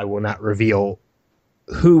I will not reveal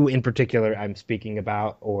who in particular I'm speaking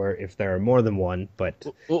about, or if there are more than one, but...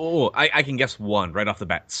 I can guess one right off the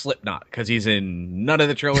bat. Slipknot, because he's in none of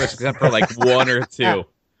the trailers except for like one or two.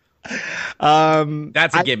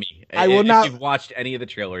 That's a gimme. I will not... If you've watched any of the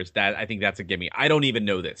trailers, I think that's a gimme. I don't even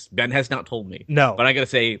know this. Ben has not told me. No. But I'm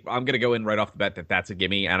going to go in right off the bat that's a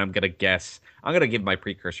gimme, and I'm going to give my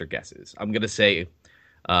precursor guesses. I'm going to say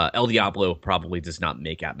El Diablo probably does not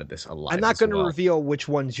make out of this alive. I'm not going to reveal which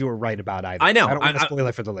ones you're right about either. I know. I don't want to spoil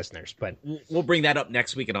it for the listeners, but... We'll bring that up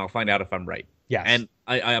next week, and I'll find out if I'm right. Yes. And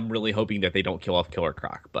I am really hoping that they don't kill off Killer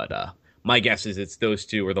Croc, but my guess is it's those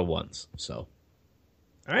two are the ones, so...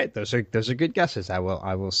 All right, those are good guesses. I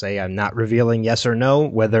will say I'm not revealing yes or no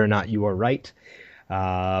whether or not you are right.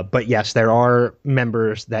 But yes, there are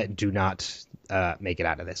members that do not make it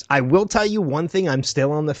out of this. I will tell you one thing I'm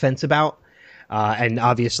still on the fence about, and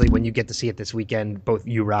obviously when you get to see it this weekend, both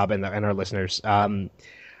you, Rob, and our listeners, I'm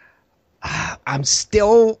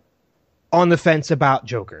still on the fence about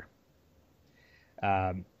Joker.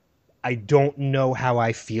 I don't know how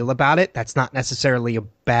I feel about it. That's not necessarily a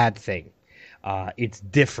bad thing. It's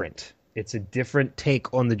different. It's a different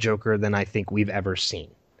take on the Joker than I think we've ever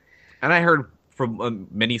seen. And I heard from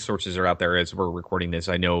many sources are out there as we're recording this.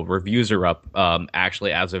 I know reviews are up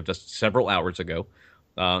actually as of just several hours ago.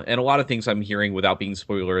 And a lot of things I'm hearing without being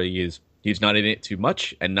spoilery is he's not in it too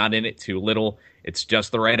much and not in it too little. It's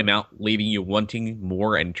just the right amount, leaving you wanting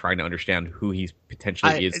more and trying to understand who he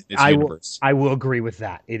potentially is in this universe. I will agree with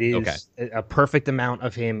that. It is a perfect amount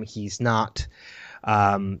of him. He's not...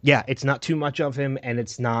 it's not too much of him and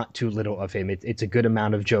it's not too little of him. It's a good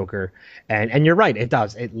amount of Joker, and you're right,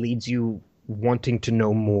 it leads you wanting to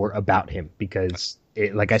know more about him because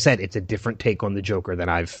like I said, it's a different take on the Joker than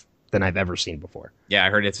I've ever seen before. Yeah, I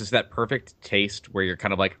heard it's just that perfect taste where you're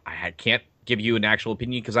kind of like, I can't give you an actual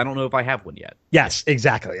opinion because I don't know if I have one yet. Yes,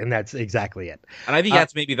 exactly, and that's exactly it. And I think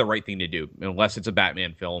that's maybe the right thing to do, unless it's a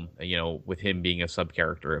Batman film. With him being a sub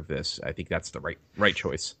character of this, I think that's the right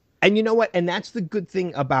choice. And you know what? And that's the good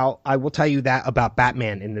thing I will tell you that about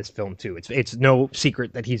Batman in this film too. It's no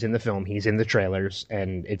secret that he's in the film. He's in the trailers,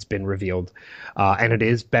 and it's been revealed. And it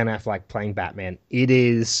is Ben Affleck playing Batman. It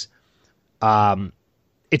is,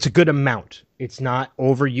 it's a good amount. It's not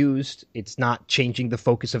overused. It's not changing the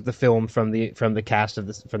focus of the film from the cast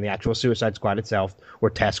from the actual Suicide Squad itself,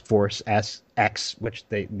 or Task Force X, which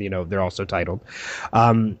they're also titled.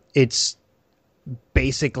 It's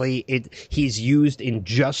basically he's used in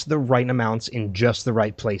just the right amounts in just the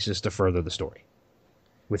right places to further the story.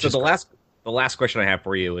 The last question I have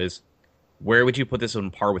for you is, where would you put this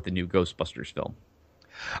on par with the new Ghostbusters film?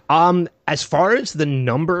 As far as the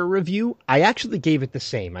number review, I actually gave it the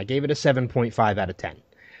same. I gave it a 7.5 out of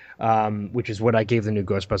 10, which is what I gave the new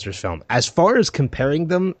Ghostbusters film. As far as comparing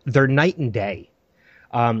them, they're night and day.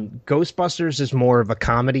 Ghostbusters is more of a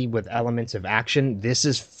comedy with elements of action. This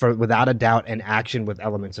is, without a doubt, an action with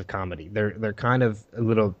elements of comedy. They're kind of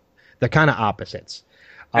opposites.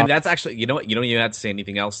 And that's actually, you know what? You don't even have to say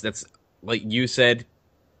anything else. That's like you said,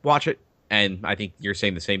 watch it. And I think you're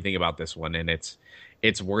saying the same thing about this one. And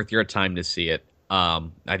it's worth your time to see it. I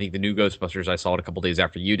think the new Ghostbusters, I saw it a couple days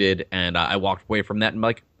after you did, and I walked away from that and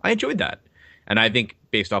I enjoyed that. And I think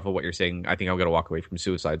based off of what you're saying, I think I'm going to walk away from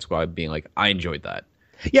Suicide Squad being like, I enjoyed that.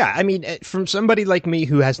 Yeah, I mean, from somebody like me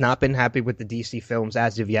who has not been happy with the DC films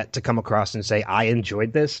as of yet to come across and say, I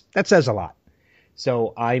enjoyed this, that says a lot.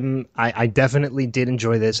 So I definitely did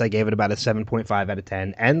enjoy this. I gave it about a 7.5 out of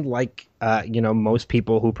 10. And like, most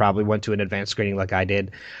people who probably went to an advanced screening like I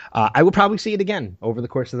did, I will probably see it again over the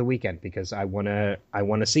course of the weekend because I want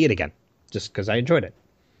to see it again just because I enjoyed it.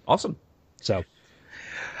 Awesome. So,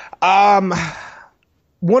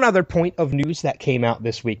 one other point of news that came out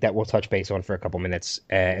this week that we'll touch base on for a couple minutes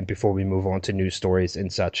before we move on to news stories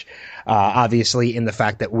and such. Obviously, in the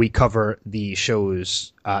fact that we cover the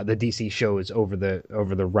shows, the DC shows over the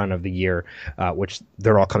run of the year, which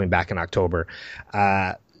they're all coming back in October.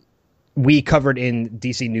 We covered in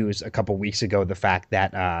DC News a couple weeks ago the fact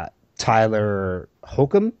that Tyler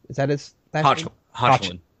Hoechlin, is that his last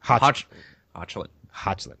name?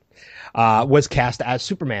 Hoechlin. Was cast as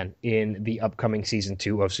Superman in the upcoming season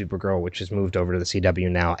 2 of Supergirl, which has moved over to the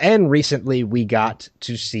CW now. And recently we got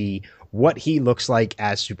to see what he looks like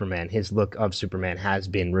as Superman. His look of Superman has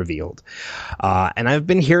been revealed. And I've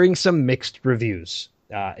been hearing some mixed reviews.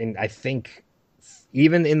 And I think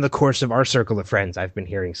even in the course of our circle of friends, I've been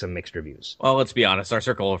hearing some mixed reviews. Well, let's be honest. Our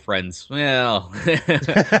circle of friends, well,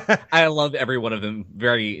 I love every one of them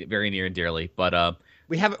very, very near and dearly. But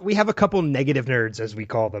we have a couple negative nerds, as we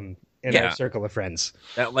call them, in our circle of friends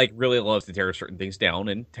that really loves to tear certain things down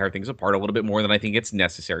and tear things apart a little bit more than I think it's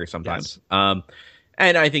necessary sometimes. Yes.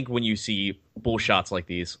 And I think when you see bull shots like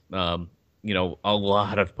these, a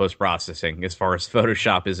lot of post-processing as far as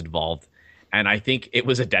Photoshop is involved. And I think it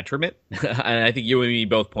was a detriment. And I think you and me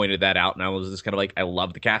both pointed that out. And I was just kind of like, I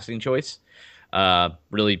love the casting choice.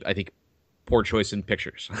 Really, I think poor choice in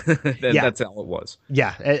pictures. That's all it was.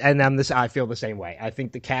 Yeah. And I feel the same way. I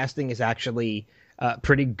think the casting is actually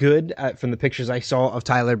pretty good from the pictures I saw of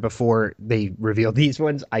Tyler before they revealed these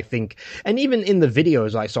ones. I think, and even in the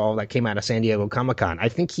videos I saw that came out of San Diego Comic-Con, I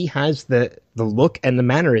think he has the look and the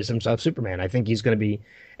mannerisms of Superman. I think he's going to be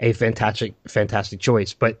a fantastic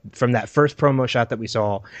choice. But from that first promo shot that we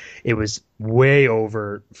saw, it was way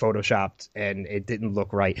over photoshopped and it didn't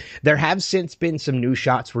look right. There have since been some new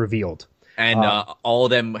shots revealed. And all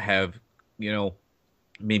of them have,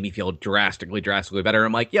 made me feel drastically better.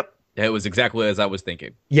 I'm like, yep. It was exactly as I was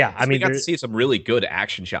thinking. Yeah, I mean, we got to see some really good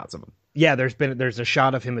action shots of him. Yeah, there's a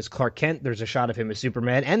shot of him as Clark Kent, there's a shot of him as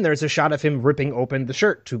Superman, and there's a shot of him ripping open the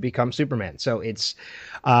shirt to become Superman. So it's,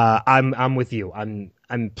 I'm with you. I'm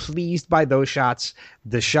pleased by those shots.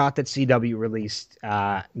 The shot that CW released,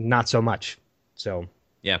 not so much. So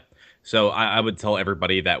yeah, so I would tell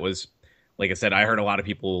everybody that was, like I said, I heard a lot of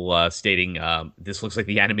people stating this looks like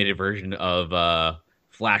the animated version of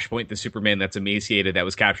Flashpoint, the Superman that's emaciated that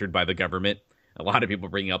was captured by the government. A lot of people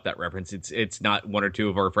bringing up that reference. It's not one or two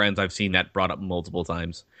of our friends. I've seen that brought up multiple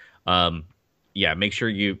times. Make sure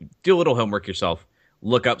you do a little homework yourself.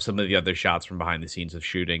 Look up some of the other shots from behind the scenes of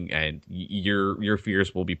shooting, and your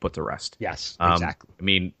fears will be put to rest. Yes, exactly. I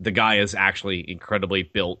mean, the guy is actually incredibly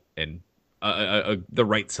built and the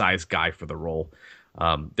right size guy for the role.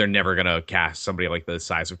 They're never gonna cast somebody like the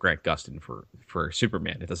size of Grant Gustin for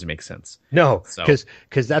Superman. It doesn't make sense. No, because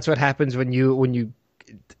that's what happens when you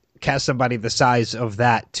cast somebody the size of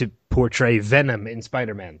that to portray Venom in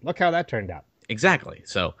Spider-Man. Look how that turned out. Exactly.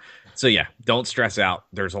 So yeah, don't stress out.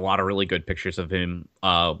 There's a lot of really good pictures of him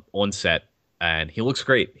on set, and he looks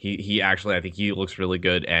great. He actually, I think he looks really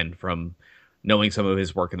good. And from knowing some of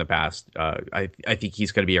his work in the past, I think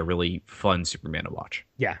he's going to be a really fun Superman to watch.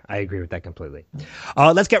 Yeah, I agree with that completely.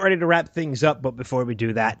 Let's get ready to wrap things up. But before we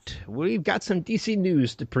do that, we've got some DC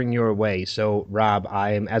news to bring your way. So, Rob,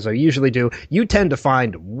 as I usually do, you tend to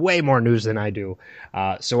find way more news than I do.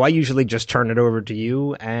 So I usually just turn it over to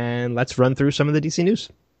you, and let's run through some of the DC news.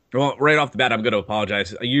 Well, right off the bat, I'm going to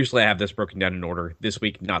apologize. Usually I have this broken down in order. This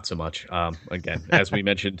week, not so much. Again, as we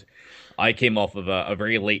mentioned, I came off of a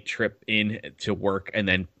very late trip in to work and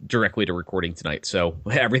then directly to recording tonight. So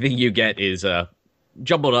everything you get is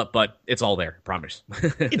jumbled up, but it's all there, promise.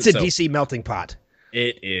 It's a DC melting pot.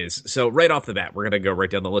 It is. So right off the bat, we're going to go right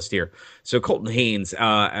down the list here. So Colton Haynes,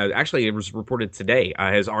 actually it was reported today,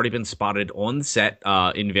 has already been spotted on the set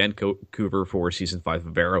in Vancouver for season 5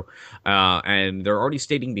 of Arrow. And they're already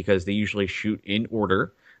stating, because they usually shoot in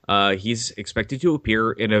order, he's expected to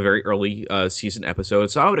appear in a very early season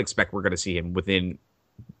episode. So I would expect we're going to see him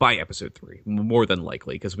by episode 3, more than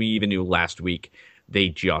likely, because we even knew last week they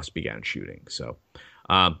just began shooting. So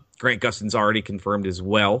Grant Gustin's already confirmed as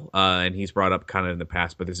well, and he's brought up kind of in the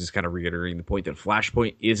past, but this is kind of reiterating the point that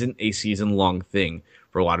Flashpoint isn't a season-long thing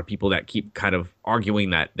for a lot of people that keep kind of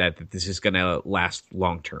arguing that this is going to last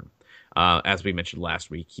long-term. As we mentioned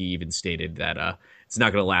last week, he even stated that it's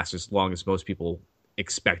not going to last as long as most people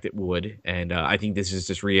expect it would, and I think this is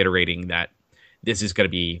just reiterating that this is going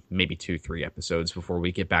to be maybe 2-3 episodes before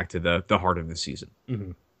we get back to the heart of the season.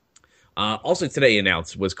 Mm-hmm. Also today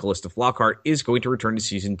announced was Calista Flockhart is going to return to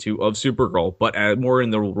season 2 of Supergirl, but more in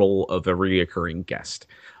the role of a reoccurring guest.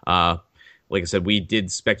 Like I said, we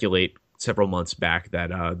did speculate several months back that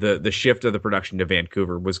the shift of the production to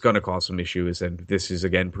Vancouver was going to cause some issues, and this is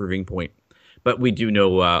again proving point. But we do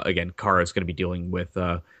know, again, Kara is going to be dealing with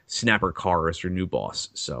Snapper Carr as her new boss.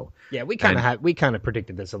 So yeah, we kind of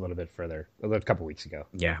predicted this a little bit further a couple weeks ago.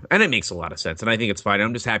 Yeah, and it makes a lot of sense, and I think it's fine.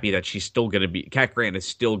 I'm just happy that she's still going to be. Cat Grant is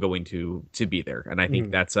still going to be there, and I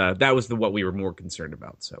think that was what we were more concerned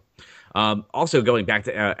about. So, also going back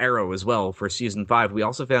to Arrow as well for season 5, we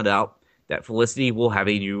also found out that Felicity will have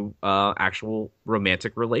a new actual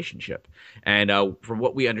romantic relationship. And from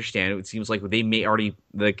what we understand, it seems like they may already,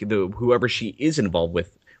 whoever she is involved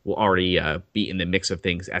with will already be in the mix of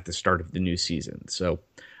things at the start of the new season. So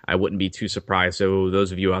I wouldn't be too surprised. So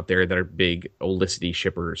those of you out there that are big Olicity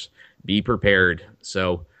shippers, be prepared.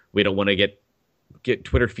 So we don't want to get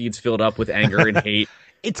Twitter feeds filled up with anger and hate.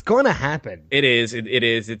 It's going to happen. It is. It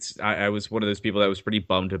is. I was one of those people that was pretty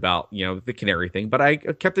bummed about, the Canary thing, but I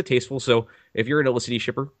kept it tasteful. So if you're an Olicity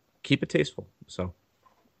shipper, keep it tasteful. So,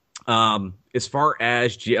 as far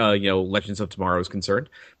as, Legends of Tomorrow is concerned,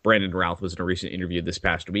 Brandon Routh was in a recent interview this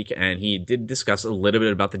past week, and he did discuss a little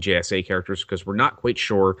bit about the JSA characters, because we're not quite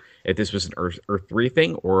sure if this was an Earth 3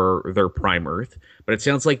 thing or their Prime Earth, but it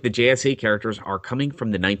sounds like the JSA characters are coming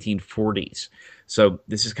from the 1940s. So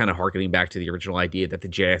this is kind of harkening back to the original idea that the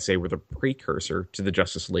JSA were the precursor to the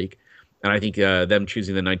Justice League. And I think them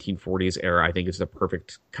choosing the 1940s era, I think, is the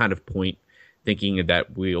perfect kind of point, thinking that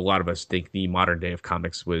a lot of us think the modern day of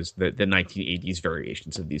comics was the 1980s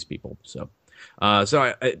variations of these people. So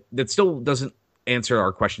that still doesn't answer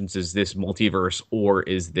our questions. Is this multiverse, or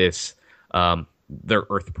is this their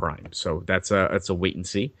Earth Prime? So that's a wait and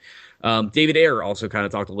see. David Ayer also kind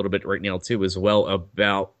of talked a little bit right now, too, as well,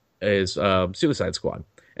 about his Suicide Squad.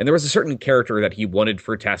 And there was a certain character that he wanted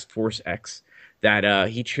for Task Force X that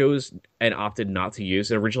he chose and opted not to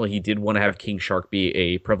use. And originally, he did want to have King Shark be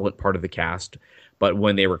a prevalent part of the cast, but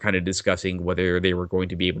when they were kind of discussing whether they were going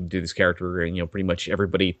to be able to do this character, and pretty much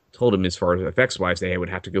everybody told him, as far as effects-wise, they would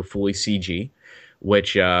have to go fully CG,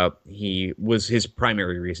 which he was his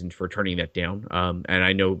primary reason for turning that down. And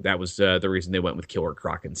I know that was the reason they went with Killer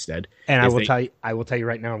Croc instead. And I will tell you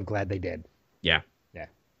right now, I'm glad they did. Yeah. Yeah.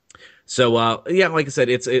 So, like I said,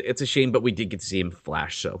 it's a shame, but we did get to see him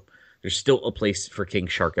flash. So there's still a place for King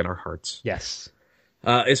Shark in our hearts. Yes.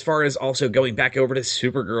 As far as also going back over to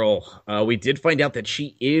Supergirl, we did find out that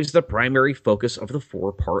she is the primary focus of the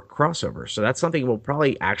 4-part crossover. So that's something we'll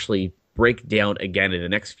probably actually break down again in the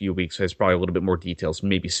next few weeks. There's probably a little bit more details,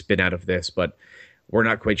 maybe spin out of this, but we're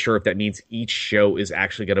not quite sure if that means each show is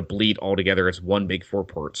actually going to bleed all together as one big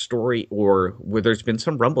 4-part story, or where there's been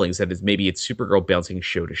some rumblings that maybe it's Supergirl bouncing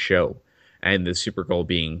show to show, and the Supergirl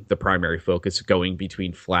being the primary focus, going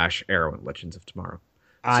between Flash, Arrow, and Legends of Tomorrow.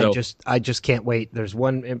 I just can't wait. There's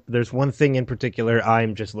one thing in particular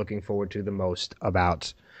I'm just looking forward to the most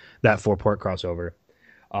about that 4-part crossover.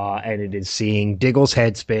 and it is seeing Diggle's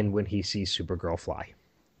head spin when he sees Supergirl fly.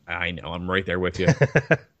 I know, I'm right there with you.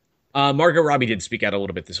 Margot Robbie did speak out a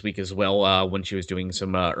little bit this week as well when she was doing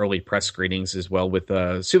some early press screenings as well with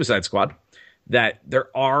Suicide Squad, that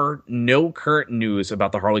there are no current news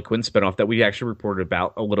about the Harley Quinn spinoff that we actually reported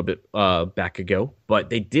about a little bit back ago. But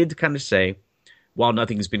they did kind of say, while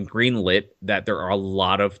nothing's been greenlit, that there are a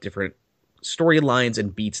lot of different storylines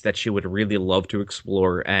and beats that she would really love to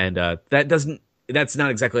explore. And that's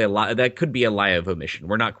not exactly a lie. That could be a lie of omission.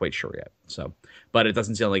 We're not quite sure yet. So, but it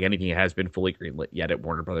doesn't sound like anything has been fully greenlit yet at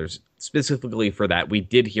Warner Brothers. Specifically for that, we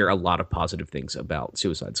did hear a lot of positive things about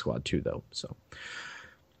Suicide Squad 2, though. So,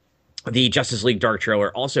 the Justice League Dark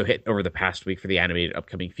trailer also hit over the past week for the animated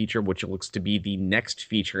upcoming feature, which looks to be the next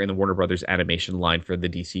feature in the Warner Brothers animation line for the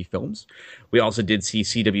DC films. We also did see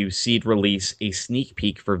CW Seed release a sneak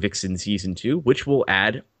peek for Vixen Season 2, which will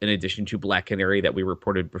add, in addition to Black Canary that we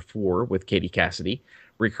reported before with Katie Cassidy,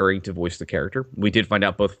 recurring to voice the character. We did find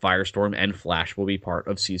out both Firestorm and Flash will be part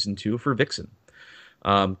of Season 2 for Vixen.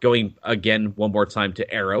 Going again one more time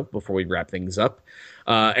to Arrow before we wrap things up.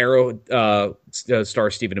 Arrow star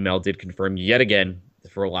Stephen Amell did confirm yet again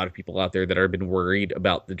for a lot of people out there that have been worried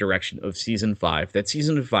about the direction of Season 5, that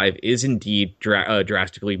Season 5 is indeed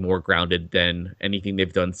drastically more grounded than anything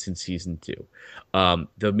they've done since Season 2.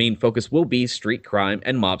 The main focus will be street crime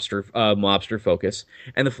and mobster focus,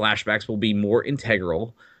 and the flashbacks will be more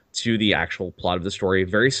integral to the actual plot of the story,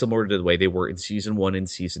 very similar to the way they were in Season 1 and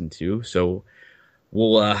Season 2. So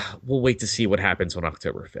we'll wait to see what happens on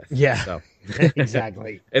October 5th. Yeah, so,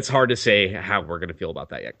 exactly. It's hard to say how we're going to feel about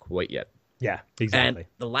that quite yet. Yeah, exactly. And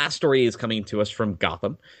the last story is coming to us from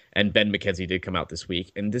Gotham, and Ben McKenzie did come out this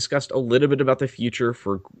week and discussed a little bit about the future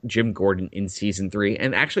for Jim Gordon in Season 3,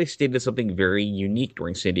 and actually stated something very unique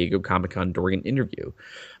during San Diego Comic-Con during an interview,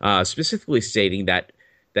 specifically stating that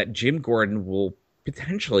Jim Gordon will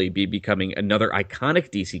potentially be becoming another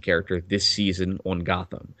iconic DC character this season on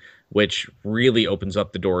Gotham, which really opens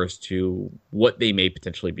up the doors to what they may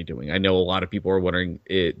potentially be doing. I know a lot of people are wondering,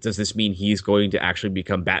 does this mean he's going to actually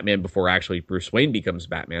become Batman before actually Bruce Wayne becomes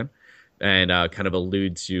Batman? And kind of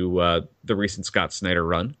allude to the recent Scott Snyder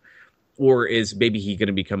run. Or is maybe he going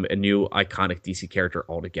to become a new iconic DC character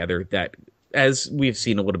altogether that, as we've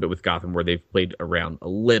seen a little bit with Gotham, where they've played around a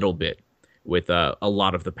little bit with a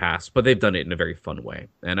lot of the past, but they've done it in a very fun way.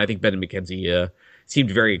 And I think Ben McKenzie seemed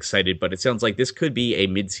very excited, but it sounds like this could be a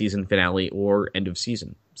mid-season finale or end of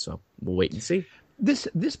season. So we'll wait and see.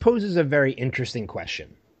 This poses a very interesting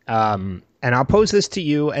question. And I'll pose this to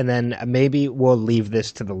you, and then maybe we'll leave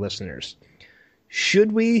this to the listeners.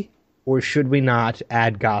 Should we or should we not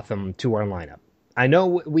add Gotham to our lineup? I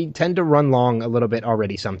know we tend to run long a little bit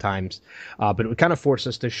already sometimes, but it would kind of force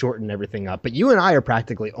us to shorten everything up. But you and I are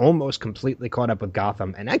practically almost completely caught up with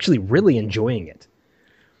Gotham and actually really enjoying it.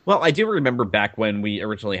 Well, I do remember back when we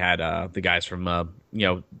originally had the guys from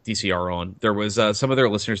DCR on. There was some of their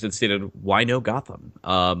listeners that stated, "Why no Gotham?"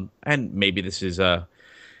 And maybe this is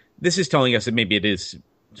telling us that maybe it is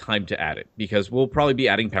time to add it, because we'll probably be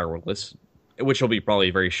adding Powerless, which will be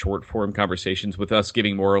probably very short form conversations with us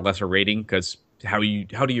giving more or less a rating, because how do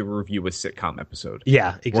you review a sitcom episode?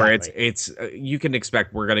 Yeah, exactly. Where it's you can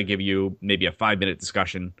expect we're going to give you maybe a 5-minute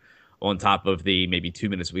discussion on top of the maybe 2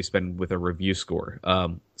 minutes we spend with a review score.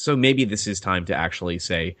 So maybe this is time to actually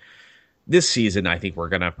say, this season I think we're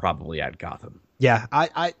going to probably add Gotham. Yeah,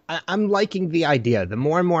 I'm liking the idea. The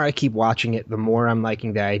more and more I keep watching it, the more I'm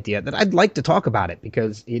liking the idea that I'd like to talk about it,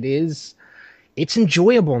 because it's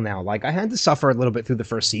enjoyable now. Like, I had to suffer a little bit through the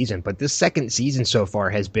first season, but this second season so far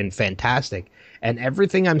has been fantastic. And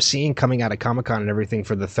everything I'm seeing coming out of Comic-Con and everything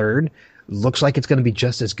for the third looks like it's going to be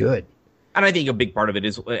just as good. And I think a big part of it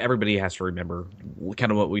is everybody has to remember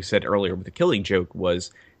kind of what we said earlier with the Killing Joke was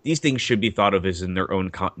these things should be thought of as in their own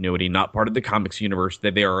continuity, not part of the comics universe,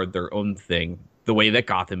 that they are their own thing, the way that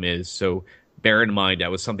Gotham is. So bear in mind, that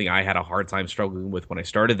was something I had a hard time struggling with when I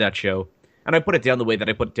started that show. And I put it down the way that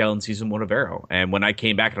I put it down in season 1 of Arrow. And when I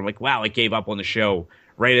came back, and I'm like, wow, I gave up on the show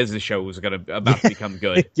right as the show was about to become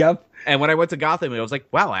good. Yep. And when I went to Gotham, I was like,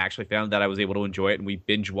 wow, I actually found that I was able to enjoy it. And we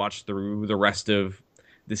binge watched through the rest of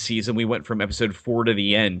the season. We went from episode 4 to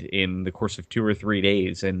the end in the course of 2 or 3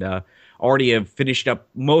 days. And already have finished up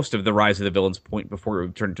most of the Rise of the Villains point before we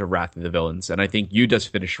turned to Wrath of the Villains. And I think you just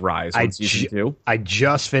finished Rise on season 2. I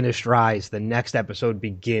just finished Rise. The next episode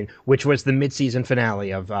which was the mid-season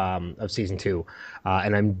finale of season 2.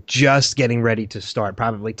 And I'm just getting ready to start.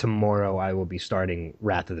 Probably tomorrow I will be starting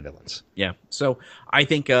Wrath of the Villains. Yeah. So I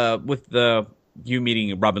think with you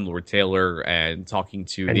meeting Robin Lord Taylor and talking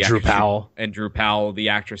to Drew Powell, the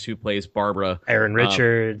actress who plays Barbara, Erin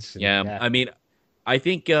Richards. I mean, I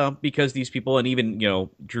think because these people, and even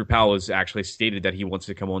Drew Powell has actually stated that he wants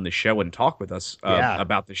to come on the show and talk with us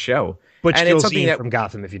about the show. Butch and it's something Gilzean from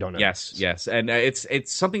Gotham, if you don't know. Yes, and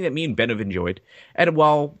it's something that me and Ben have enjoyed. And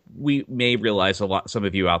while we may realize some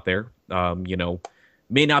of you out there,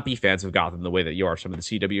 may not be fans of Gotham the way that you are some of the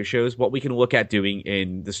CW shows, what we can look at doing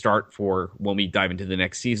in the start for when we dive into the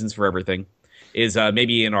next seasons for everything is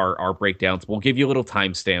maybe in our breakdowns, we'll give you little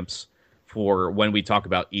timestamps for when we talk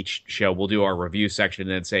about each show. We'll do our review section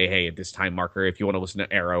and then say, hey, at this time marker, if you want to listen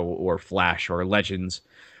to Arrow or Flash or Legends,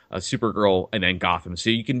 Supergirl, and then Gotham. So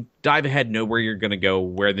you can dive ahead, know where you're going to go,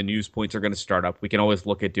 where the news points are going to start up. We can always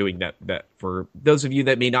look at doing that for those of you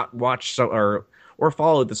that may not watch or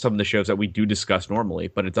follow some of the shows that we do discuss normally,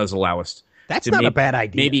 but it does allow us That's not a bad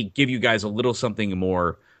idea. Maybe give you guys a little something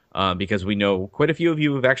more because we know quite a few of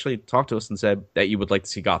you have actually talked to us and said that you would like to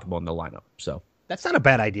see Gotham on the lineup. So that's not a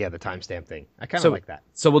bad idea, the timestamp thing. I kind of like that.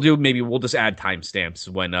 So we'll just add timestamps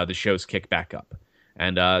when the shows kick back up.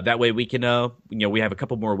 And that way we can, we have a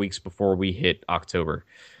couple more weeks before we hit October.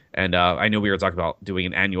 And I know we were talking about doing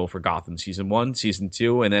an annual for Gotham Season 1, Season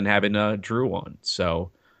 2, and then having Drew on.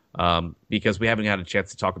 So because we haven't had a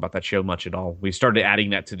chance to talk about that show much at all. We started adding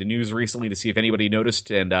that to the news recently to see if anybody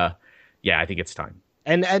noticed. And I think it's time.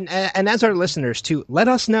 And as our listeners, too, let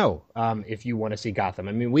us know if you want to see Gotham.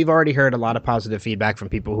 I mean, we've already heard a lot of positive feedback from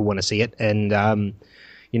people who want to see it and,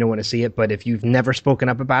 want to see it. But if you've never spoken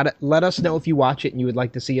up about it, let us know if you watch it and you would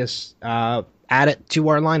like to see us add it to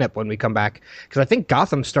our lineup when we come back. Because I think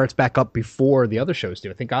Gotham starts back up before the other shows do.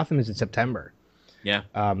 I think Gotham is in September. Yeah.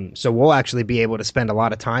 So we'll actually be able to spend a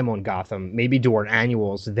lot of time on Gotham, maybe do our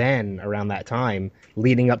annuals then around that time,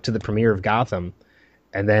 leading up to the premiere of Gotham.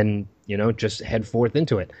 And then, just head forth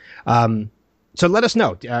into it. So let us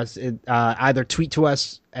know. Either tweet to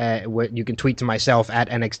us. You can tweet to myself at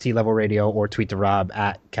NXT Level Radio or tweet to Rob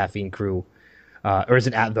at Caffeine Crew. Or is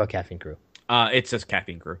it at The Caffeine Crew? It says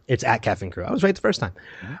Caffeine Crew. It's at Caffeine Crew. I was right the first time.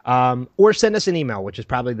 Mm-hmm. Or send us an email, which is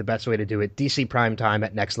probably the best way to do it.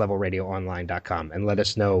 DCPrimetime@nextlevelradioonline.com. And let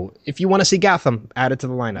us know if you want to see Gotham added to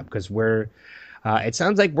the lineup because it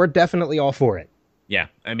sounds like we're definitely all for it. Yeah,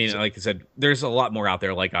 I mean, like I said, there's a lot more out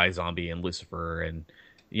there like iZombie and Lucifer and,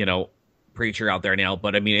 Preacher out there now.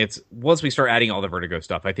 But, I mean, it's once we start adding all the Vertigo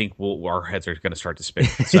stuff, I think our heads are going to start to spin.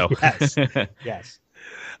 So Yes.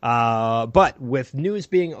 But with news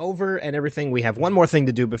being over and everything, we have one more thing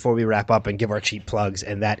to do before we wrap up and give our cheap plugs,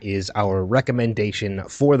 and that is our recommendation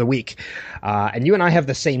for the week. And you and I have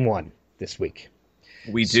the same one this week.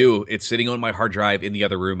 We do. It's sitting on my hard drive in the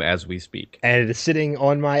other room as we speak. And it is sitting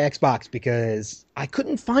on my Xbox because I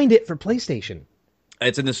couldn't find it for PlayStation.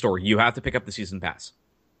 It's in the store. You have to pick up the season pass.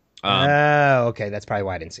 Okay. That's probably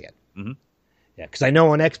why I didn't see it. Mm-hmm. Yeah, because I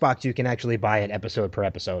know on Xbox you can actually buy it episode per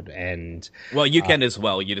episode, and you can as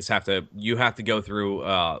well. You just have to go through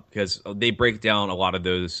because they break down a lot of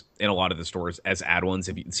those in a lot of the stores as add-ons.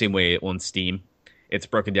 Same way on Steam. It's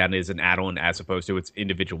broken down as an add-on as opposed to its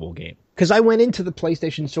individual game. Because I went into the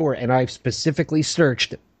PlayStation Store and I specifically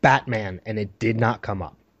searched Batman and it did not come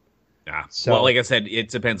up. Well, like I said, it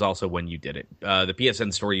depends also when you did it. The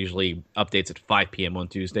PSN Store usually updates at 5 p.m. on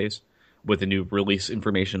Tuesdays with the new release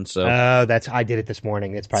information. So I did it this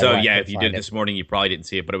morning. That's probably if you did it this morning, you probably didn't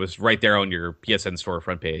see it, but it was right there on your PSN Store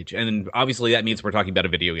front page. And obviously that means we're talking about a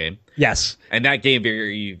video game. Yes. And that game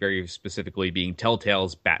very, very specifically being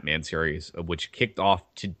Telltale's Batman series, which kicked off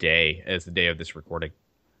today as the day of this recording.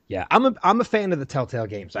 Yeah, I'm a fan of the Telltale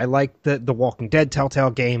games. I like the Walking Dead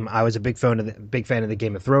Telltale game. I was a big fan of the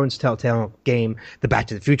Game of Thrones Telltale game, the Back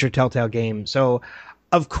to the Future Telltale game. So,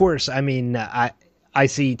 of course, I mean, I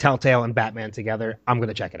see Telltale and Batman together. I'm going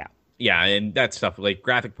to check it out. Yeah, and that stuff, like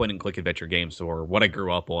graphic point and click adventure games, or what I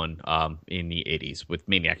grew up on in the 80s with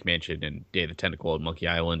Maniac Mansion and Day of the Tentacle and Monkey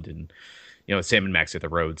Island and, Sam and Max Hit the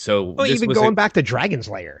Road. So even going back to Dragon's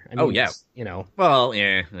Lair. I mean, Well,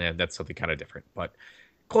 yeah, that's something kind of different, but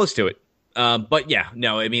close to it. But yeah,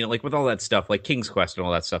 no, I mean, like with all that stuff, like King's Quest and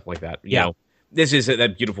all that stuff like that, you know, this is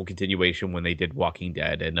that beautiful continuation when they did Walking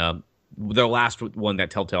Dead. And their last one that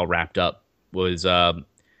Telltale wrapped up was, I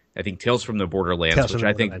think, Tales from the Borderlands, which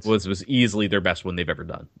I think was easily their best one they've ever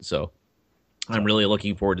done. So I'm really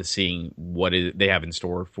looking forward to seeing what they have in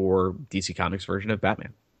store for DC Comics version of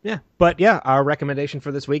Batman. Yeah, but our recommendation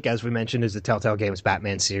for this week, as we mentioned, is the Telltale Games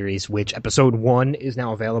Batman series, which episode 1 is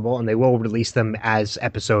now available, and they will release them as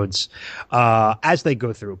episodes as they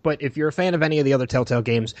go through. But if you're a fan of any of the other Telltale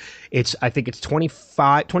games, I think it's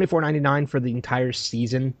 $24.99 for the entire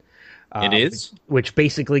season. It is? Which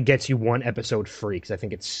basically gets you one episode free, because I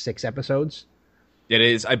think it's 6 episodes. It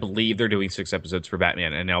is. I believe they're doing 6 episodes for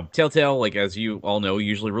Batman. And now Telltale, like as you all know,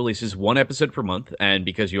 usually releases 1 episode per month. And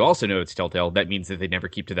because you also know it's Telltale, that means that they never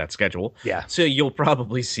keep to that schedule. Yeah. So you'll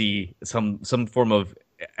probably see some form of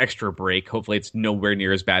extra break. Hopefully it's nowhere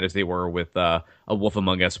near as bad as they were with A Wolf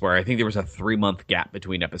Among Us, where I think there was a 3-month gap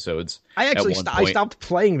between episodes. I actually I stopped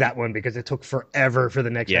playing that one because it took forever for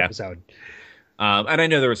the next episode. And I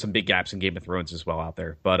know there were some big gaps in Game of Thrones as well out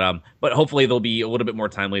there, but hopefully they'll be a little bit more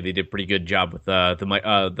timely. They did a pretty good job with the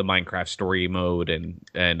Minecraft story mode and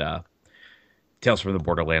Tales from the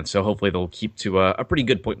Borderlands, so hopefully they'll keep to a pretty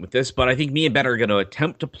good point with this. But I think me and Ben are going to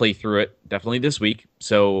attempt to play through it definitely this week,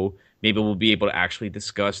 so maybe we'll be able to actually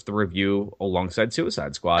discuss the review alongside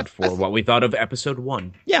Suicide Squad for what we thought of episode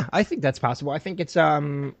 1. Yeah, I think that's possible. I think it's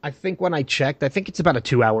I think when I checked, I think it's about a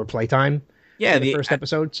 2-hour playtime. Yeah, the first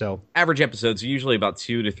episode. So average episodes are usually about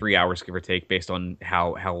 2 to 3 hours, give or take, based on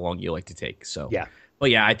how long you like to take. So yeah,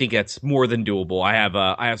 but yeah, I think that's more than doable. I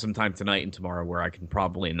have some time tonight and tomorrow where I can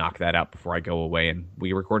probably knock that out before I go away and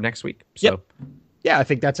we record next week. So. Yep. Yeah, I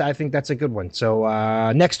think that's a good one.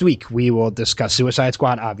 So next week we will discuss Suicide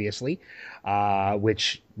Squad, obviously,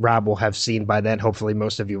 which Rob will have seen by then. Hopefully,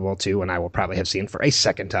 most of you will too, and I will probably have seen for a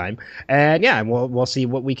second time. And yeah, we'll see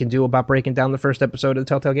what we can do about breaking down the first episode of the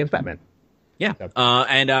Telltale Games Batman. Yeah,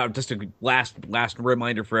 and just a last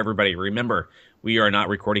reminder for everybody. Remember, we are not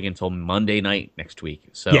recording until Monday night next week.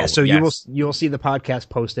 So yeah, so you'll see the podcast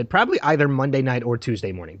posted probably either Monday night or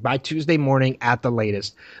Tuesday morning. By Tuesday morning at the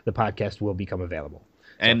latest, the podcast will become available.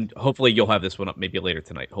 And hopefully you'll have this one up maybe later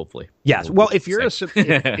tonight. Hopefully, yes. Well, if you're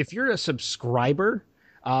if you're a subscriber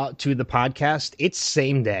to the podcast, it's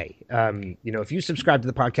same day. If you subscribe to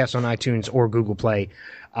the podcast on iTunes or Google Play.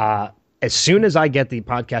 As soon as I get the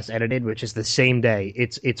podcast edited, which is the same day,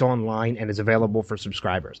 it's online and is available for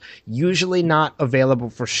subscribers. Usually not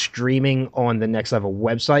available for streaming on the Next Level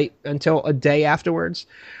website until a day afterwards,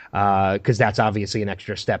 because that's obviously an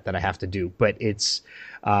extra step that I have to do. But it's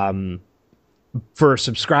for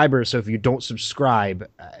subscribers, so if you don't subscribe,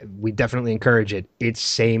 we definitely encourage it. It's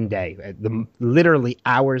same day. Literally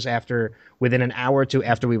hours after, within an hour or two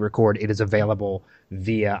after we record, it is available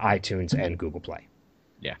via iTunes and Google Play.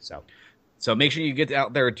 Yeah. So make sure you get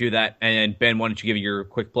out there and do that. And Ben, why don't you give your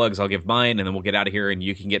quick plugs? I'll give mine, and then we'll get out of here, and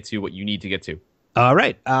you can get to what you need to get to. All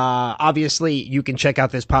right. Obviously, you can check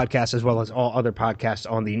out this podcast as well as all other podcasts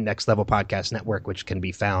on the Next Level Podcast Network, which can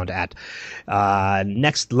be found at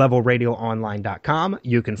nextlevelradioonline.com.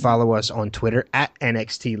 You can follow us on Twitter at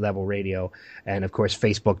NXT Level Radio, and of course,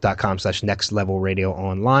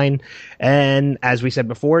 Facebook.com/NextLevelRadioOnline. And as we said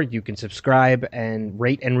before, you can subscribe and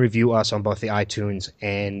rate and review us on both the iTunes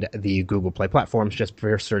and the Google Play platforms just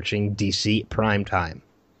for searching DC Primetime.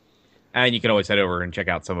 And you can always head over and check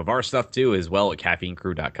out some of our stuff, too, as well at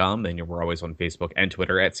caffeinecrew.com. And we're always on Facebook and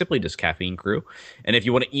Twitter at simply just Caffeine Crew. And if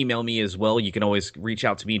you want to email me as well, you can always reach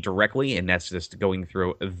out to me directly, and that's just going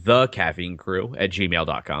through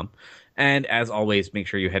thecaffeinecrew@gmail.com. And as always, make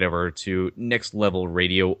sure you head over to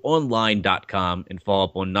nextlevelradioonline.com and follow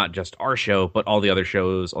up on not just our show, but all the other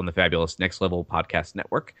shows on the fabulous Next Level Podcast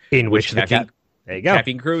Network. In which there you go.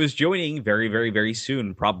 Caffeine Crew is joining very, very, very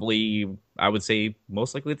soon. Probably, I would say,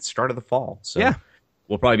 most likely at the start of the fall. So yeah.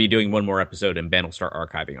 We'll probably be doing one more episode, and Ben will start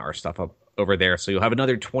archiving our stuff up over there. So you'll have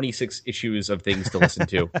another 26 issues of things to listen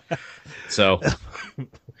to. So,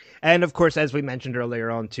 and of course, as we mentioned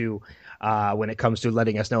earlier on, too, when it comes to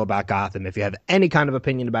letting us know about Gotham, if you have any kind of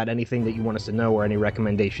opinion about anything that you want us to know or any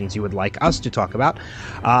recommendations you would like us to talk about,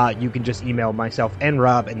 you can just email myself and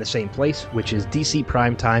Rob in the same place, which is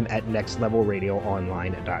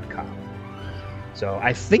dcprimetime@nextlevelradioonline.com. So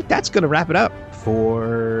I think that's going to wrap it up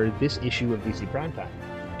for this issue of DC Primetime.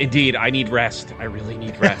 Indeed, I need rest. I really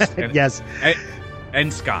need rest. And, yes.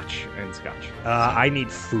 And scotch. I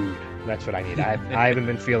need food. That's what I need. I haven't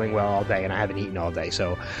been feeling well all day, and I haven't eaten all day,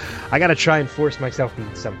 so I got to try and force myself to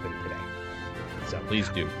eat something today. So please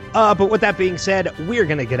do. But with that being said, we're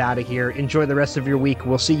going to get out of here. Enjoy the rest of your week.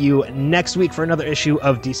 We'll see you next week for another issue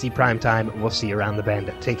of DC Primetime. We'll see you around the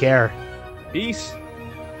bend. Take care. Peace.